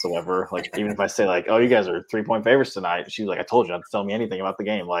game whatsoever. Like, even if I say like, "Oh, you guys are 3-point favorites tonight," she's like, "I told you not to tell me anything about the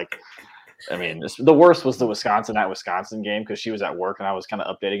game." Like, the worst was the Wisconsin game because she was at work and I was kind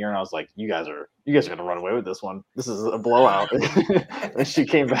of updating her and I was like, "You guys are gonna run away with this one. This is a blowout." And she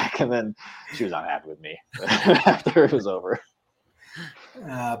came back and then she was not happy with me after it was over.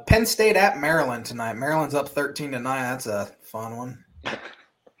 Penn State at Maryland tonight. Maryland's up 13-9. That's a fun one.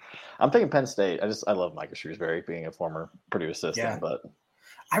 I'm thinking Penn State. I love Micah Shrewsbury being a former Purdue assistant, Yeah. But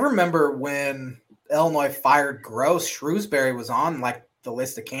I remember when Illinois fired Gross, Shrewsbury was on like the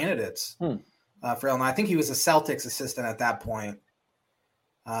list of candidates for Illinois. I think he was a Celtics assistant at that point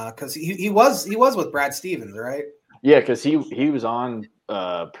because he was with Brad Stevens, right? Yeah, because he was on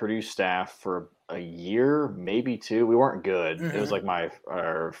Purdue staff for a year, maybe two. We weren't good. Mm-hmm. It was like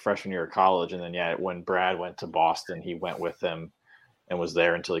our freshman year of college, and then when Brad went to Boston, he went with him and was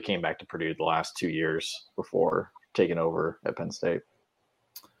there until he came back to Purdue the last 2 years before taking over at Penn State.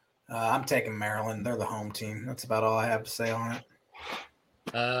 I'm taking Maryland. They're the home team. That's about all I have to say on it.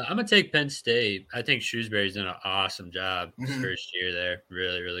 I'm going to take Penn State. I think Shrewsbury's done an awesome job his first year there.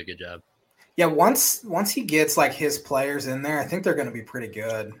 Really, really good job. Yeah, once he gets like his players in there, I think they're going to be pretty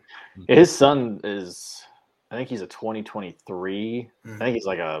good. His son I think he's a 2023. I think he's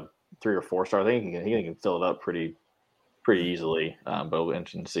like a 3 or 4 star. I think he can fill it up pretty easily. But it'll be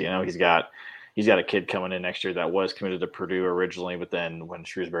interesting to see. He's got a kid coming in next year that was committed to Purdue originally, but then when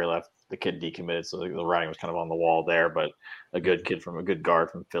Shrewsbury left, the kid decommitted, so the writing was kind of on the wall there. But a good guard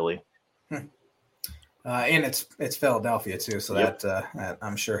from Philly. And it's Philadelphia too, so that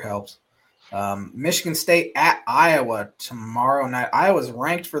I'm sure helps. Michigan State at Iowa tomorrow night. Iowa's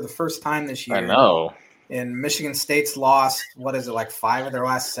ranked for the first time this year. I know. And Michigan State's lost, what is it, like 5 of their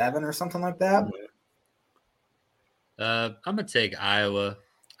last 7 or something like that? I'm gonna take Iowa.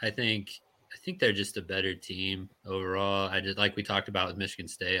 I think they're just a better team overall. I just, like we talked about with Michigan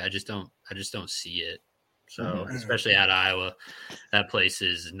State, I just don't see it. So especially at Iowa, that place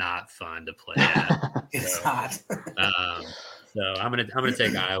is not fun to play at. It's not. So I'm gonna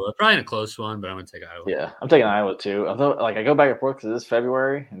take Iowa. Probably in a close one, but I'm gonna take Iowa. Yeah, I'm taking Iowa too. Although, I go back and forth because it is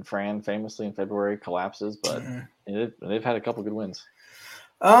February, and Fran famously in February collapses, but they've had a couple good wins.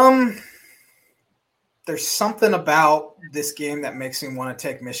 There's something about this game that makes me want to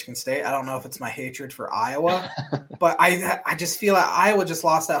take Michigan State. I don't know if it's my hatred for Iowa, but I just feel like Iowa just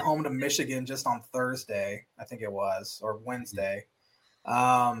lost at home to Michigan just on Thursday, I think it was, or Wednesday.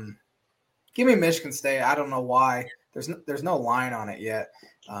 Give me Michigan State. I don't know why. There's no line on it yet.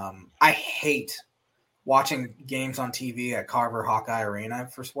 I hate watching games on TV at Carver Hawkeye Arena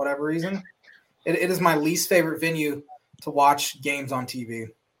for whatever reason. It is my least favorite venue to watch games on TV.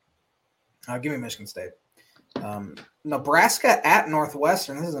 Give me Michigan State. Nebraska at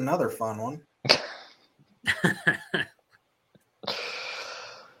Northwestern. This is another fun one.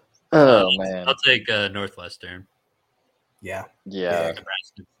 Oh, man. I'll take Northwestern. Yeah.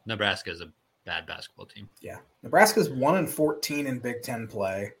 Nebraska is a bad basketball team. Yeah. Nebraska's 1-14 in Big Ten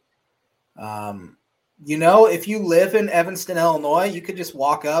play. If you live in Evanston, Illinois, you could just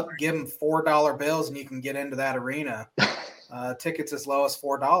walk up, give them $4 bills, and you can get into that arena. Tickets as low as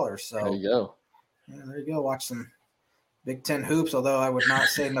 $4. So there you go. Yeah, there you go. Watch some Big Ten hoops. Although I would not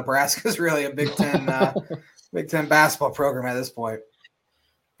say Nebraska is really a Big Ten basketball program at this point.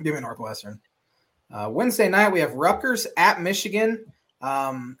 Give me Northwestern. Wednesday night, we have Rutgers at Michigan.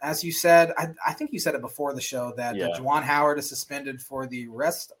 As you said, I think you said it before the show that Juwan Howard is suspended for the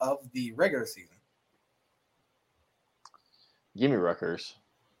rest of the regular season. Give me Rutgers.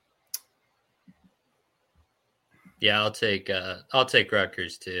 Yeah, I'll take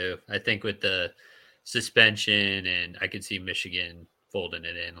Rutgers too. I think with the suspension, and I could see Michigan folding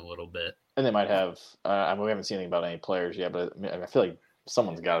it in a little bit. And they might have. We haven't seen anything about any players yet, but I feel like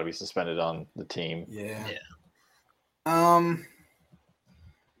someone's got to be suspended on the team. Yeah.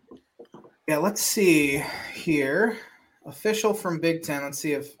 Yeah. Let's see here. Official from Big Ten. Let's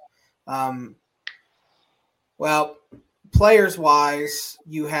see if. Well, players wise,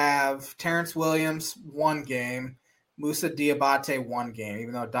 you have Terrence Williams 1 game, Musa Diabate 1 game.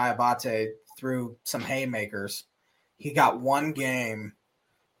 Even though Diabate threw some haymakers, he got 1 game.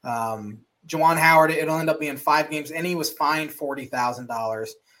 Juwan Howard, it'll end up being 5 games, and he was fined $40,000.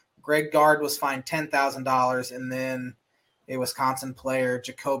 Greg Gard was fined $10,000, and then a Wisconsin player,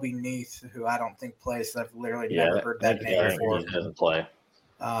 Jacoby Neath, who I don't think plays. I've literally never heard that name before. He doesn't play.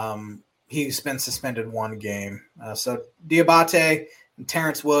 He's been suspended 1 game. So Diabate and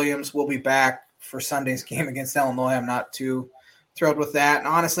Terrence Williams will be back for Sunday's game against Illinois. I'm not too thrilled with that. And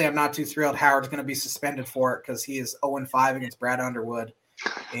honestly, I'm not too thrilled Howard's going to be suspended for it because he is 0-5 against Brad Underwood.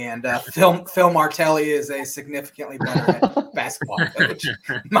 And Phil Martelli is a significantly better basketball coach,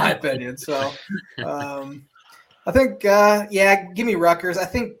 in my opinion. So I think, give me Rutgers. I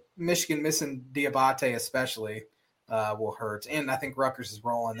think Michigan missing Diabate especially will hurt. And I think Rutgers is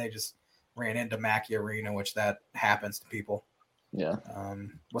rolling. They just ran into Mackey Arena, which that happens to people. Yeah.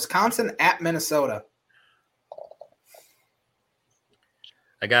 Wisconsin at Minnesota.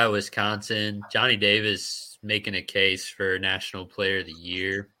 I got Wisconsin. Johnny Davis making a case for National Player of the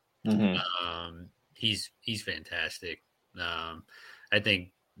Year. Mm-hmm. He's fantastic. I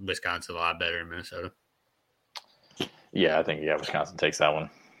think Wisconsin a lot better than Minnesota. Yeah, I think Wisconsin takes that one.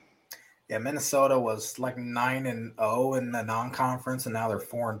 Yeah, Minnesota was like 9-0 in the non-conference, and now they're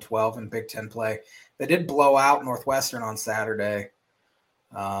 4-12 in Big Ten play. They did blow out Northwestern on Saturday,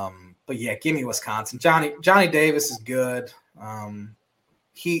 but yeah, give me Wisconsin. Johnny Davis is good.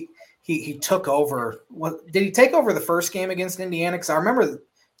 He took over. Did he take over the first game against Indiana? Because I remember the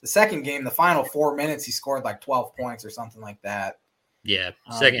second game, the final 4 minutes, he scored like 12 points or something like that. Yeah,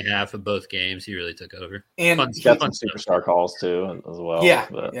 second half of both games, he really took over. And he got some superstar calls too as well. Yeah,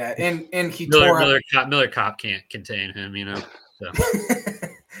 yeah, and he Miller Kopp can't contain him, So.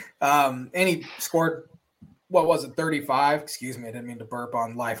 And he scored. What was it? 35. Excuse me, I didn't mean to burp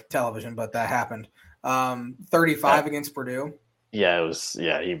on live television, but that happened. 35 against Purdue. Yeah, it was.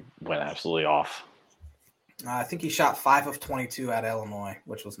 Yeah, he went absolutely off. I think he shot 5 of 22 at Illinois,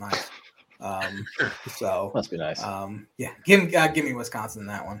 which was nice. So must be nice. Give me Wisconsin in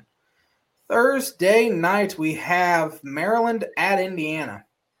that one. Thursday night we have Maryland at Indiana.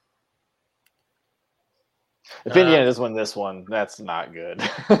 If Indiana does win this one, that's not good.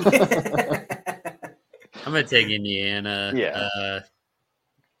 I'm gonna take Indiana. Yeah.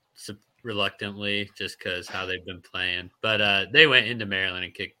 Reluctantly, just because how they've been playing, but they went into Maryland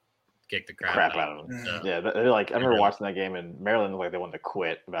and kicked the crap out of them. So. Yeah, they're like I remember watching that game, and Maryland looked like they wanted to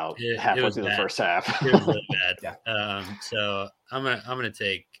quit about halfway through the first half. It was really bad. Yeah. So I'm gonna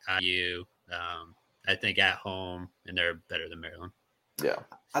take IU. I think at home, and they're better than Maryland. Yeah,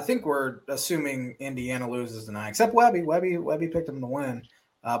 I think we're assuming Indiana loses tonight, except Webby. Webby picked them to win,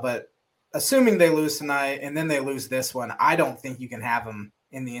 but assuming they lose tonight and then they lose this one, I don't think you can have them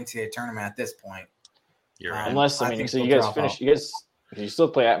in the NCAA tournament at this point. You're right. Unless so you guys finish. You guys. You still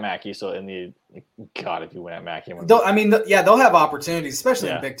play at Mackey, so if you win at Mackey, they'll have opportunities, especially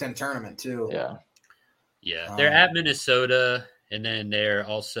in the Big Ten tournament too. Yeah. They're at Minnesota, and then they're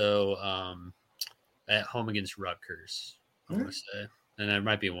also at home against Rutgers. I want to say, and there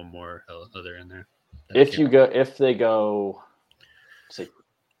might be one more other in there. If they go, say,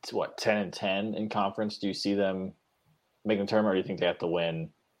 10-10 in conference, do you see them making the tournament, or do you think they have to win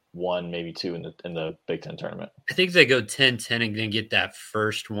 1, maybe 2 in the Big Ten tournament? I think they go 10-10 and then get that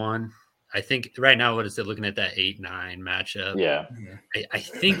first one. I think right now, what is it looking at that 8-9 matchup? Yeah. I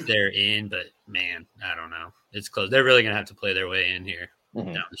think they're in, but man, I don't know. It's close. They're really going to have to play their way in here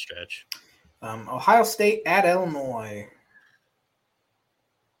down the stretch. Ohio State at Illinois.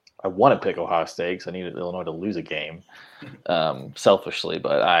 I want to pick Ohio State because I needed Illinois to lose a game selfishly,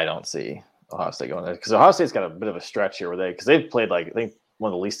 but I don't see Ohio State going there because Ohio State's got a bit of a stretch here because they've played I think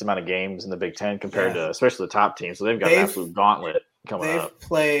one of the least amount of games in the Big Ten compared to especially the top teams. So they've got an absolute gauntlet coming up. They've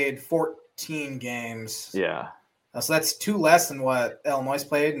played 14 games. Yeah. So that's 2 less than what Illinois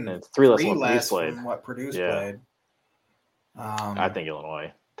played, and it's 3 less than what Purdue's played. Than what Purdue's played. I think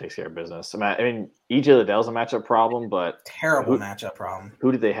Illinois takes care of business. I mean, EJ Liddell's a matchup problem, but terrible matchup problem.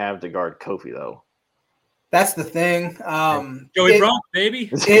 Who did they have to guard Kofi though? That's the thing. Joey Bronk, baby.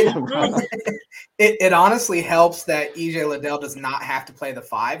 It honestly helps that EJ Liddell does not have to play the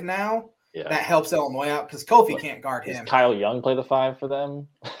 5 now. Yeah. That helps Illinois out because Kofi can't guard him. Does Kyle Young play the 5 for them?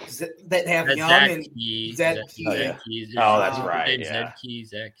 They have that's Young and Zed Keys. Oh, that's right. Yeah.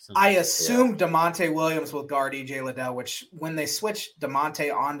 I assume DeMonte Williams will guard EJ Liddell, which when they switched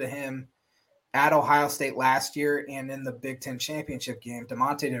DeMonte onto him at Ohio State last year and in the Big Ten championship game,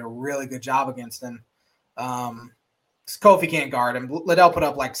 DeMonte did a really good job against him. Kofi can't guard him. Liddell put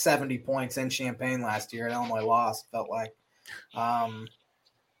up like 70 points in Champaign last year, and Illinois lost. Felt like.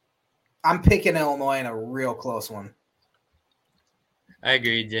 I'm picking Illinois in a real close one. I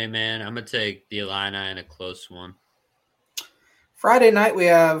agree, J-Man. I'm going to take the Illini in a close one. Friday night we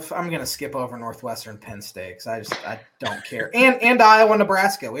have – I'm going to skip over Northwestern Penn State because I don't care. And Iowa,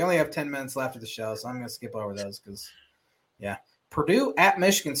 Nebraska. We only have 10 minutes left of the show, so I'm going to skip over those because, yeah. Purdue at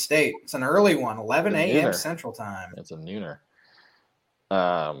Michigan State. It's an early one, 11 a.m. Central Time. It's a nooner.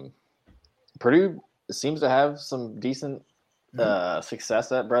 Purdue seems to have some decent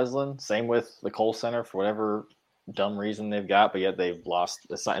success at Breslin. Same with the Kohl Center for whatever dumb reason they've got, but yet they've lost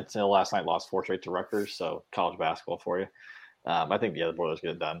until last night. Lost 4 straight to Rutgers. So college basketball for you. I think the Boilers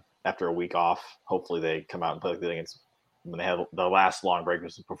get it done after a week off. Hopefully they come out and play like they did against when they had the last long break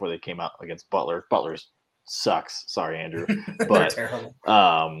before they came out against Butler. Butler's sucks. Sorry, Andrew, but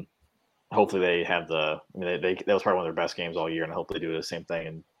hopefully they have that was probably one of their best games all year, and I hope they do the same thing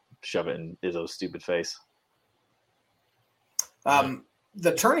and shove it in Izzo's stupid face.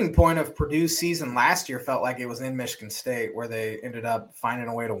 The turning point of Purdue's season last year felt like it was in Michigan State, where they ended up finding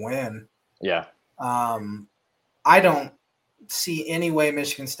a way to win. Yeah. I don't see any way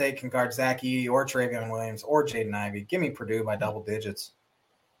Michigan State can guard Zach Edey or Travion Williams or Jaden Ivey. Give me Purdue by double digits.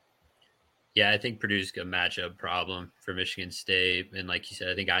 Yeah, I think Purdue's a matchup problem for Michigan State. And like you said,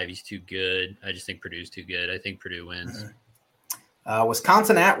 I think Ivey's too good. I just think Purdue's too good. I think Purdue wins.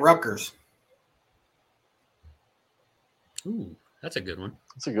 Wisconsin at Rutgers. Ooh, that's a good one.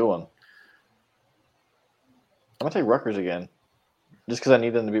 That's a good one. I'm going to take Rutgers again just because I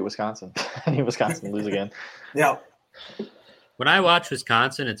need them to beat Wisconsin. I need Wisconsin to lose again. Yeah. When I watch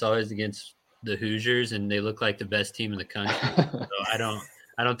Wisconsin, it's always against the Hoosiers, and they look like the best team in the country. So I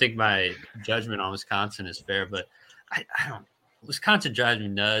don't think my judgment on Wisconsin is fair, but I don't. Wisconsin drives me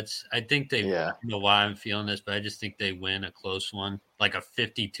nuts. I think they I don't know why I'm feeling this, but I just think they win a close one, like a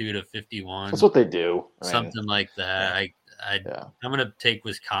 52-51. That's what they do. Something like that. I'm going to take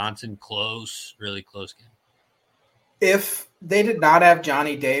Wisconsin close, really close game. If they did not have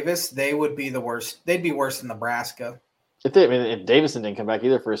Johnny Davis, they would be the worst. They'd be worse than Nebraska. If Davison didn't come back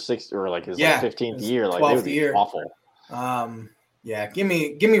either for his 6th or like his 15th year, like they would be awful. Yeah, give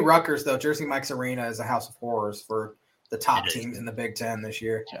me Rutgers though. Jersey Mike's Arena is a house of horrors for the top teams in the Big Ten this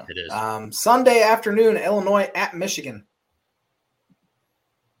year. Yeah. It is. Sunday afternoon, Illinois at Michigan.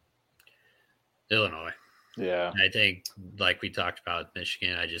 Illinois. Yeah. I think, like we talked about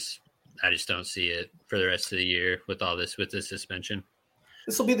Michigan, I just don't see it for the rest of the year with this suspension.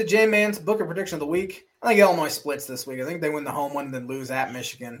 This will be the J-Man's Booker prediction of the week. I think Illinois splits this week. I think they win the home one and then lose at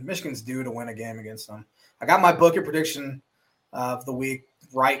Michigan. Michigan's due to win a game against them. I got my Booker prediction of the week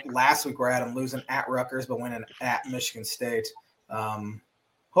right last week where I had them losing at Rutgers but winning at Michigan State. Hope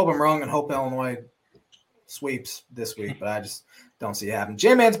I'm wrong and hope Illinois sweeps this week, but I just don't see it happen.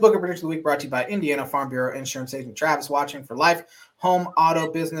 J-Man's Booker prediction of the week brought to you by Indiana Farm Bureau Insurance Agent Travis Watching for life, home,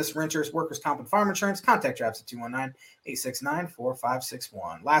 auto, business, renters, workers' comp, and farm insurance. Contact Travis at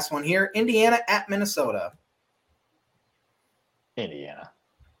 219-869-4561. Last one here, Indiana at Minnesota. Indiana.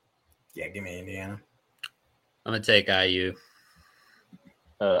 Yeah, give me Indiana. I'm going to take IU.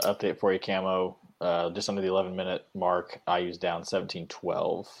 Update for you, Camo. Just under the 11-minute mark, IU's down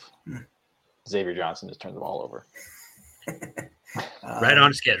 17-12. Xavier Johnson just turned the ball over. Right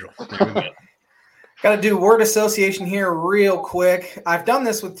on schedule. There we go. Got to do word association here real quick. I've done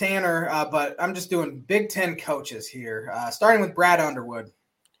this with Tanner, but I'm just doing Big Ten coaches here. Starting with Brad Underwood.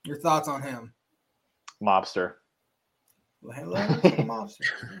 Your thoughts on him? Mobster. Well, hello, mobster.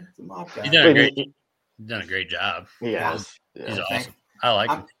 It's a mob guy. He's done a great job. Yeah. He's awesome. I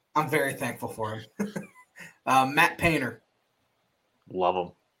like him. I'm very thankful for him. Matt Painter. Love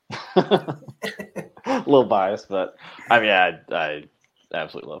him. A little biased, but I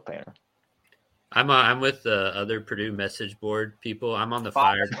absolutely love Painter. I'm with the other Purdue message board people. I'm on the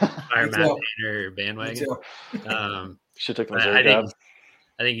fire Matt Painter bandwagon. Should have took my job.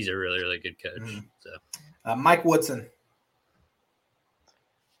 I think he's a really, really good coach. So Mike Woodson.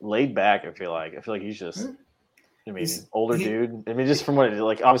 Laid back, I feel like he's just I mean, older dude. I mean, just from what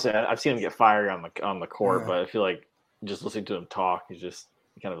like obviously I've seen him get fiery on the court, but I feel like just listening to him talk, he's just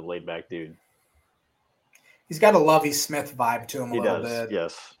kind of a laid back dude. He's got a Lovie Smith vibe to him a little bit.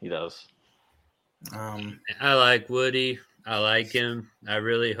 Yes, he does. I like Woody. I like him. I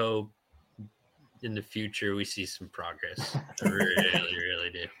really hope in the future we see some progress. I really, really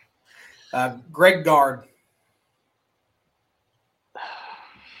do. Greg Gard.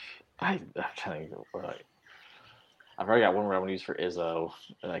 I'm trying to think. I've already got one word I want to use for Izzo,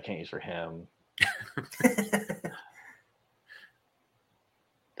 and I can't use for him.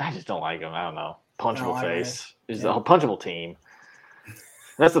 I just don't like him. I don't know. Punchable face. He's a punchable team.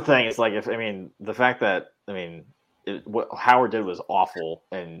 That's the thing. It's like the fact that what Howard did was awful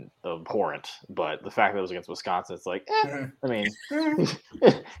and abhorrent, but the fact that it was against Wisconsin, it's like,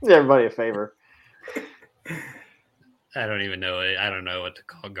 everybody a favor. I don't even know it. I don't know what to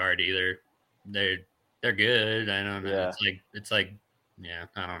call Guard either. They're good. I don't know. Yeah. It's like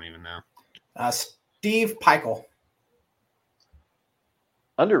I don't even know. Steve Peichel.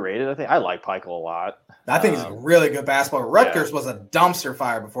 Underrated. I think I like Peichel a lot. I think he's a really good basketball. Rutgers was a dumpster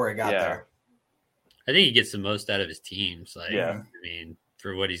fire before he got there. I think he gets the most out of his teams.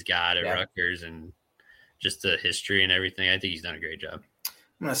 For what he's got at Rutgers and just the history and everything, I think he's done a great job.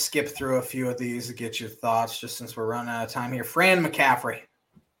 I'm going to skip through a few of these to get your thoughts, just since we're running out of time here. Fran McCaffrey.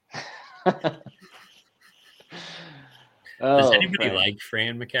 Does anybody like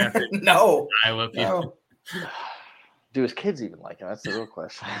Fran McCaffrey? No. Iowa people. No. Do his kids even like him? That's the real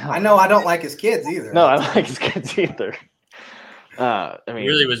question. I know I don't like his kids either. No, I don't like his kids either.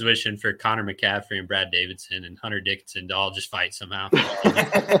 Really was wishing for Connor McCaffrey and Brad Davidson and Hunter Dickinson to all just fight somehow.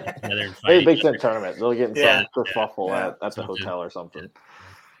 Maybe Big Ten tournament. They'll get in some kerfuffle at the hotel or something.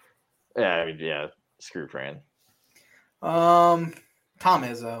 Screw Fran. Tom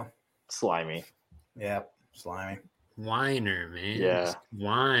Izzo. Slimy. Yep, slimy. Whiner, man. Yeah. Just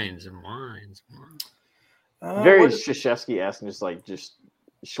whines and whines. Very Krzyzewski-esque, just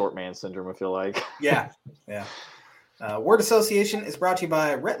short man syndrome, I feel like. Yeah. Word Association is brought to you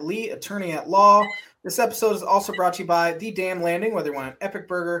by Rhett Lee, attorney at law. This episode is also brought to you by The Dam Landing, whether you want an epic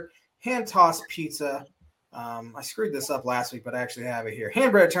burger, hand-tossed pizza. I screwed this up last week, but I actually have it here.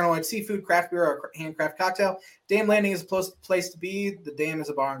 Handbread, Eternal White Seafood, Craft Beer, or Handcraft Cocktail. Dam Landing is a place to be. The Dam is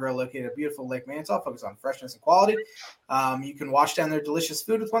a bar and grill located at beautiful Lake Mantle, focused on freshness and quality. You can wash down their delicious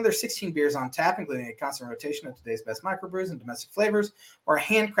food with one of their 16 beers on tap, including a constant rotation of today's best microbrews and domestic flavors, or a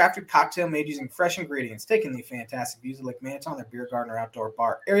handcrafted cocktail made using fresh ingredients. Taking the fantastic views of Lake Mantle on their beer garden or outdoor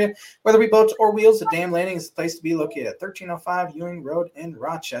bar area. Whether we boats or wheels, the Dam Landing is the place to be, located at 1305 Ewing Road in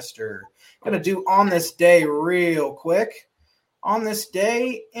Rochester. Going to do On This Day real quick. On this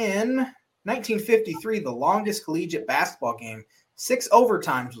day in 1953, the longest collegiate basketball game, 6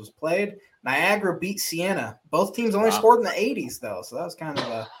 overtimes was played. Niagara beat Siena. Both teams only scored in the 80s, though, so that was kind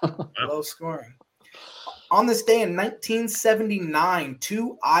of a low scoring. On this day in 1979,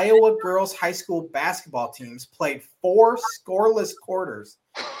 2 Iowa girls high school basketball teams played 4 scoreless quarters.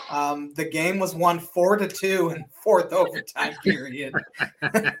 The game was won 4-2 in fourth overtime period.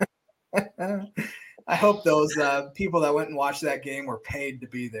 I hope those people that went and watched that game were paid to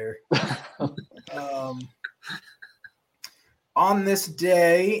be there. On this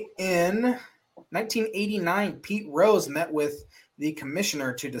day in 1989, Pete Rose met with the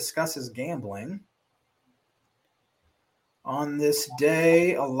commissioner to discuss his gambling. On this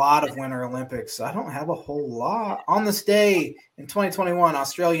day, a lot of Winter Olympics. I don't have a whole lot. On this day in 2021,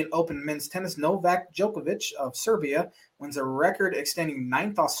 Australian Open men's tennis, Novak Djokovic of Serbia wins a record-extending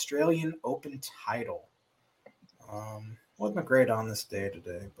 9th Australian Open title. Wasn't great on this day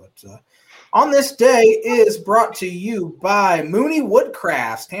today, but on this day is brought to you by Mooney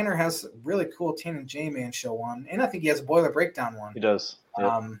Woodcrafts. Tanner has a really cool Tan and J-Man show on, and I think he has a Boiler Breakdown one. He does.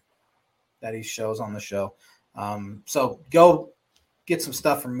 Yep. That he shows on the show. So go get some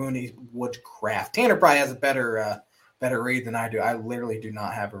stuff from Mooney Woodcraft. Tanner probably has a better read than I do. I literally do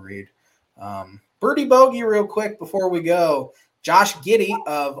not have a read. Birdie Bogey real quick before we go. Josh Giddey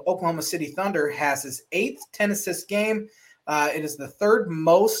of Oklahoma City Thunder has his 8th 10 assist game. It is the 3rd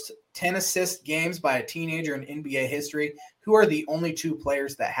most 10 assist games by a teenager in NBA history. Who are the only 2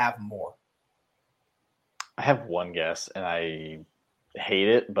 players that have more? I have one guess, and I hate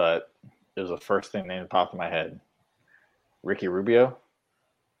it, but it was the first thing that popped in my head. Ricky Rubio?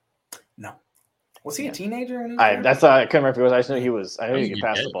 No. Was he a teenager? I couldn't remember if he was. I just knew he was. I knew he could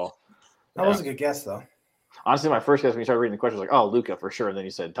pass the ball. That was a good guess, though. Honestly, my first guess when you started reading the question was like, "Oh, Luka for sure," and then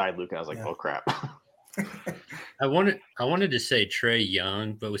you said tied Luka. I was like, "Oh crap." I wanted to say Trae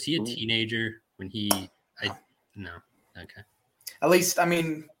Young, but was he a teenager when he? No. Okay. At least, I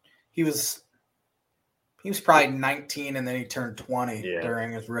mean, he was He was probably 19, and then he turned 20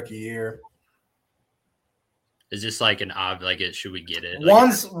 during his rookie year. Is this like an should we get it?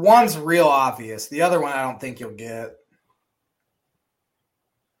 One's real obvious. The other one I don't think you'll get.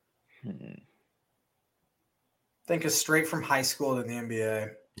 Think is straight from high school to the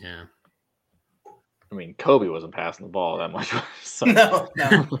NBA. Yeah. I mean, Kobe wasn't passing the ball that much. So. No.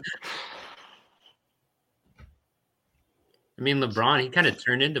 I mean, LeBron, he kind of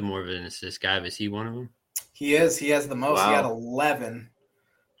turned into more of an assist guy. Is he one of them? He is. He has the most. Wow. He had 11.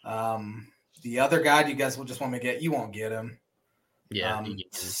 The other guy you guys will just want me to get, you won't get him. Yeah.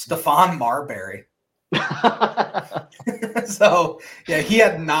 Stephon Marbury. So, yeah, he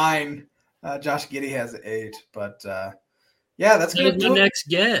had 9. Josh Giddey has 8. But, yeah, that's going to be my next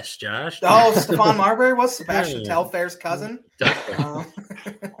guess, Josh. Oh, Stephon Marbury was Sebastian Telfair's cousin. That's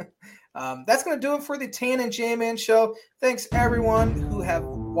going to do it for the Tan and J-Man show. Thanks, everyone who have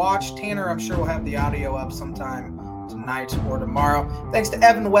watched. Tanner, I'm sure, will have the audio up sometime tonight or tomorrow. Thanks to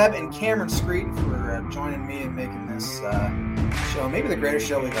Evan Webb and Cameron Screeton for joining me and making this show maybe the greatest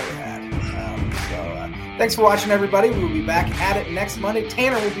show we've ever had. Thanks for watching, everybody. We will be back at it next Monday.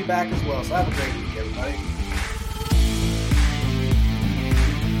 Tanner will be back as well, so have a great week, everybody.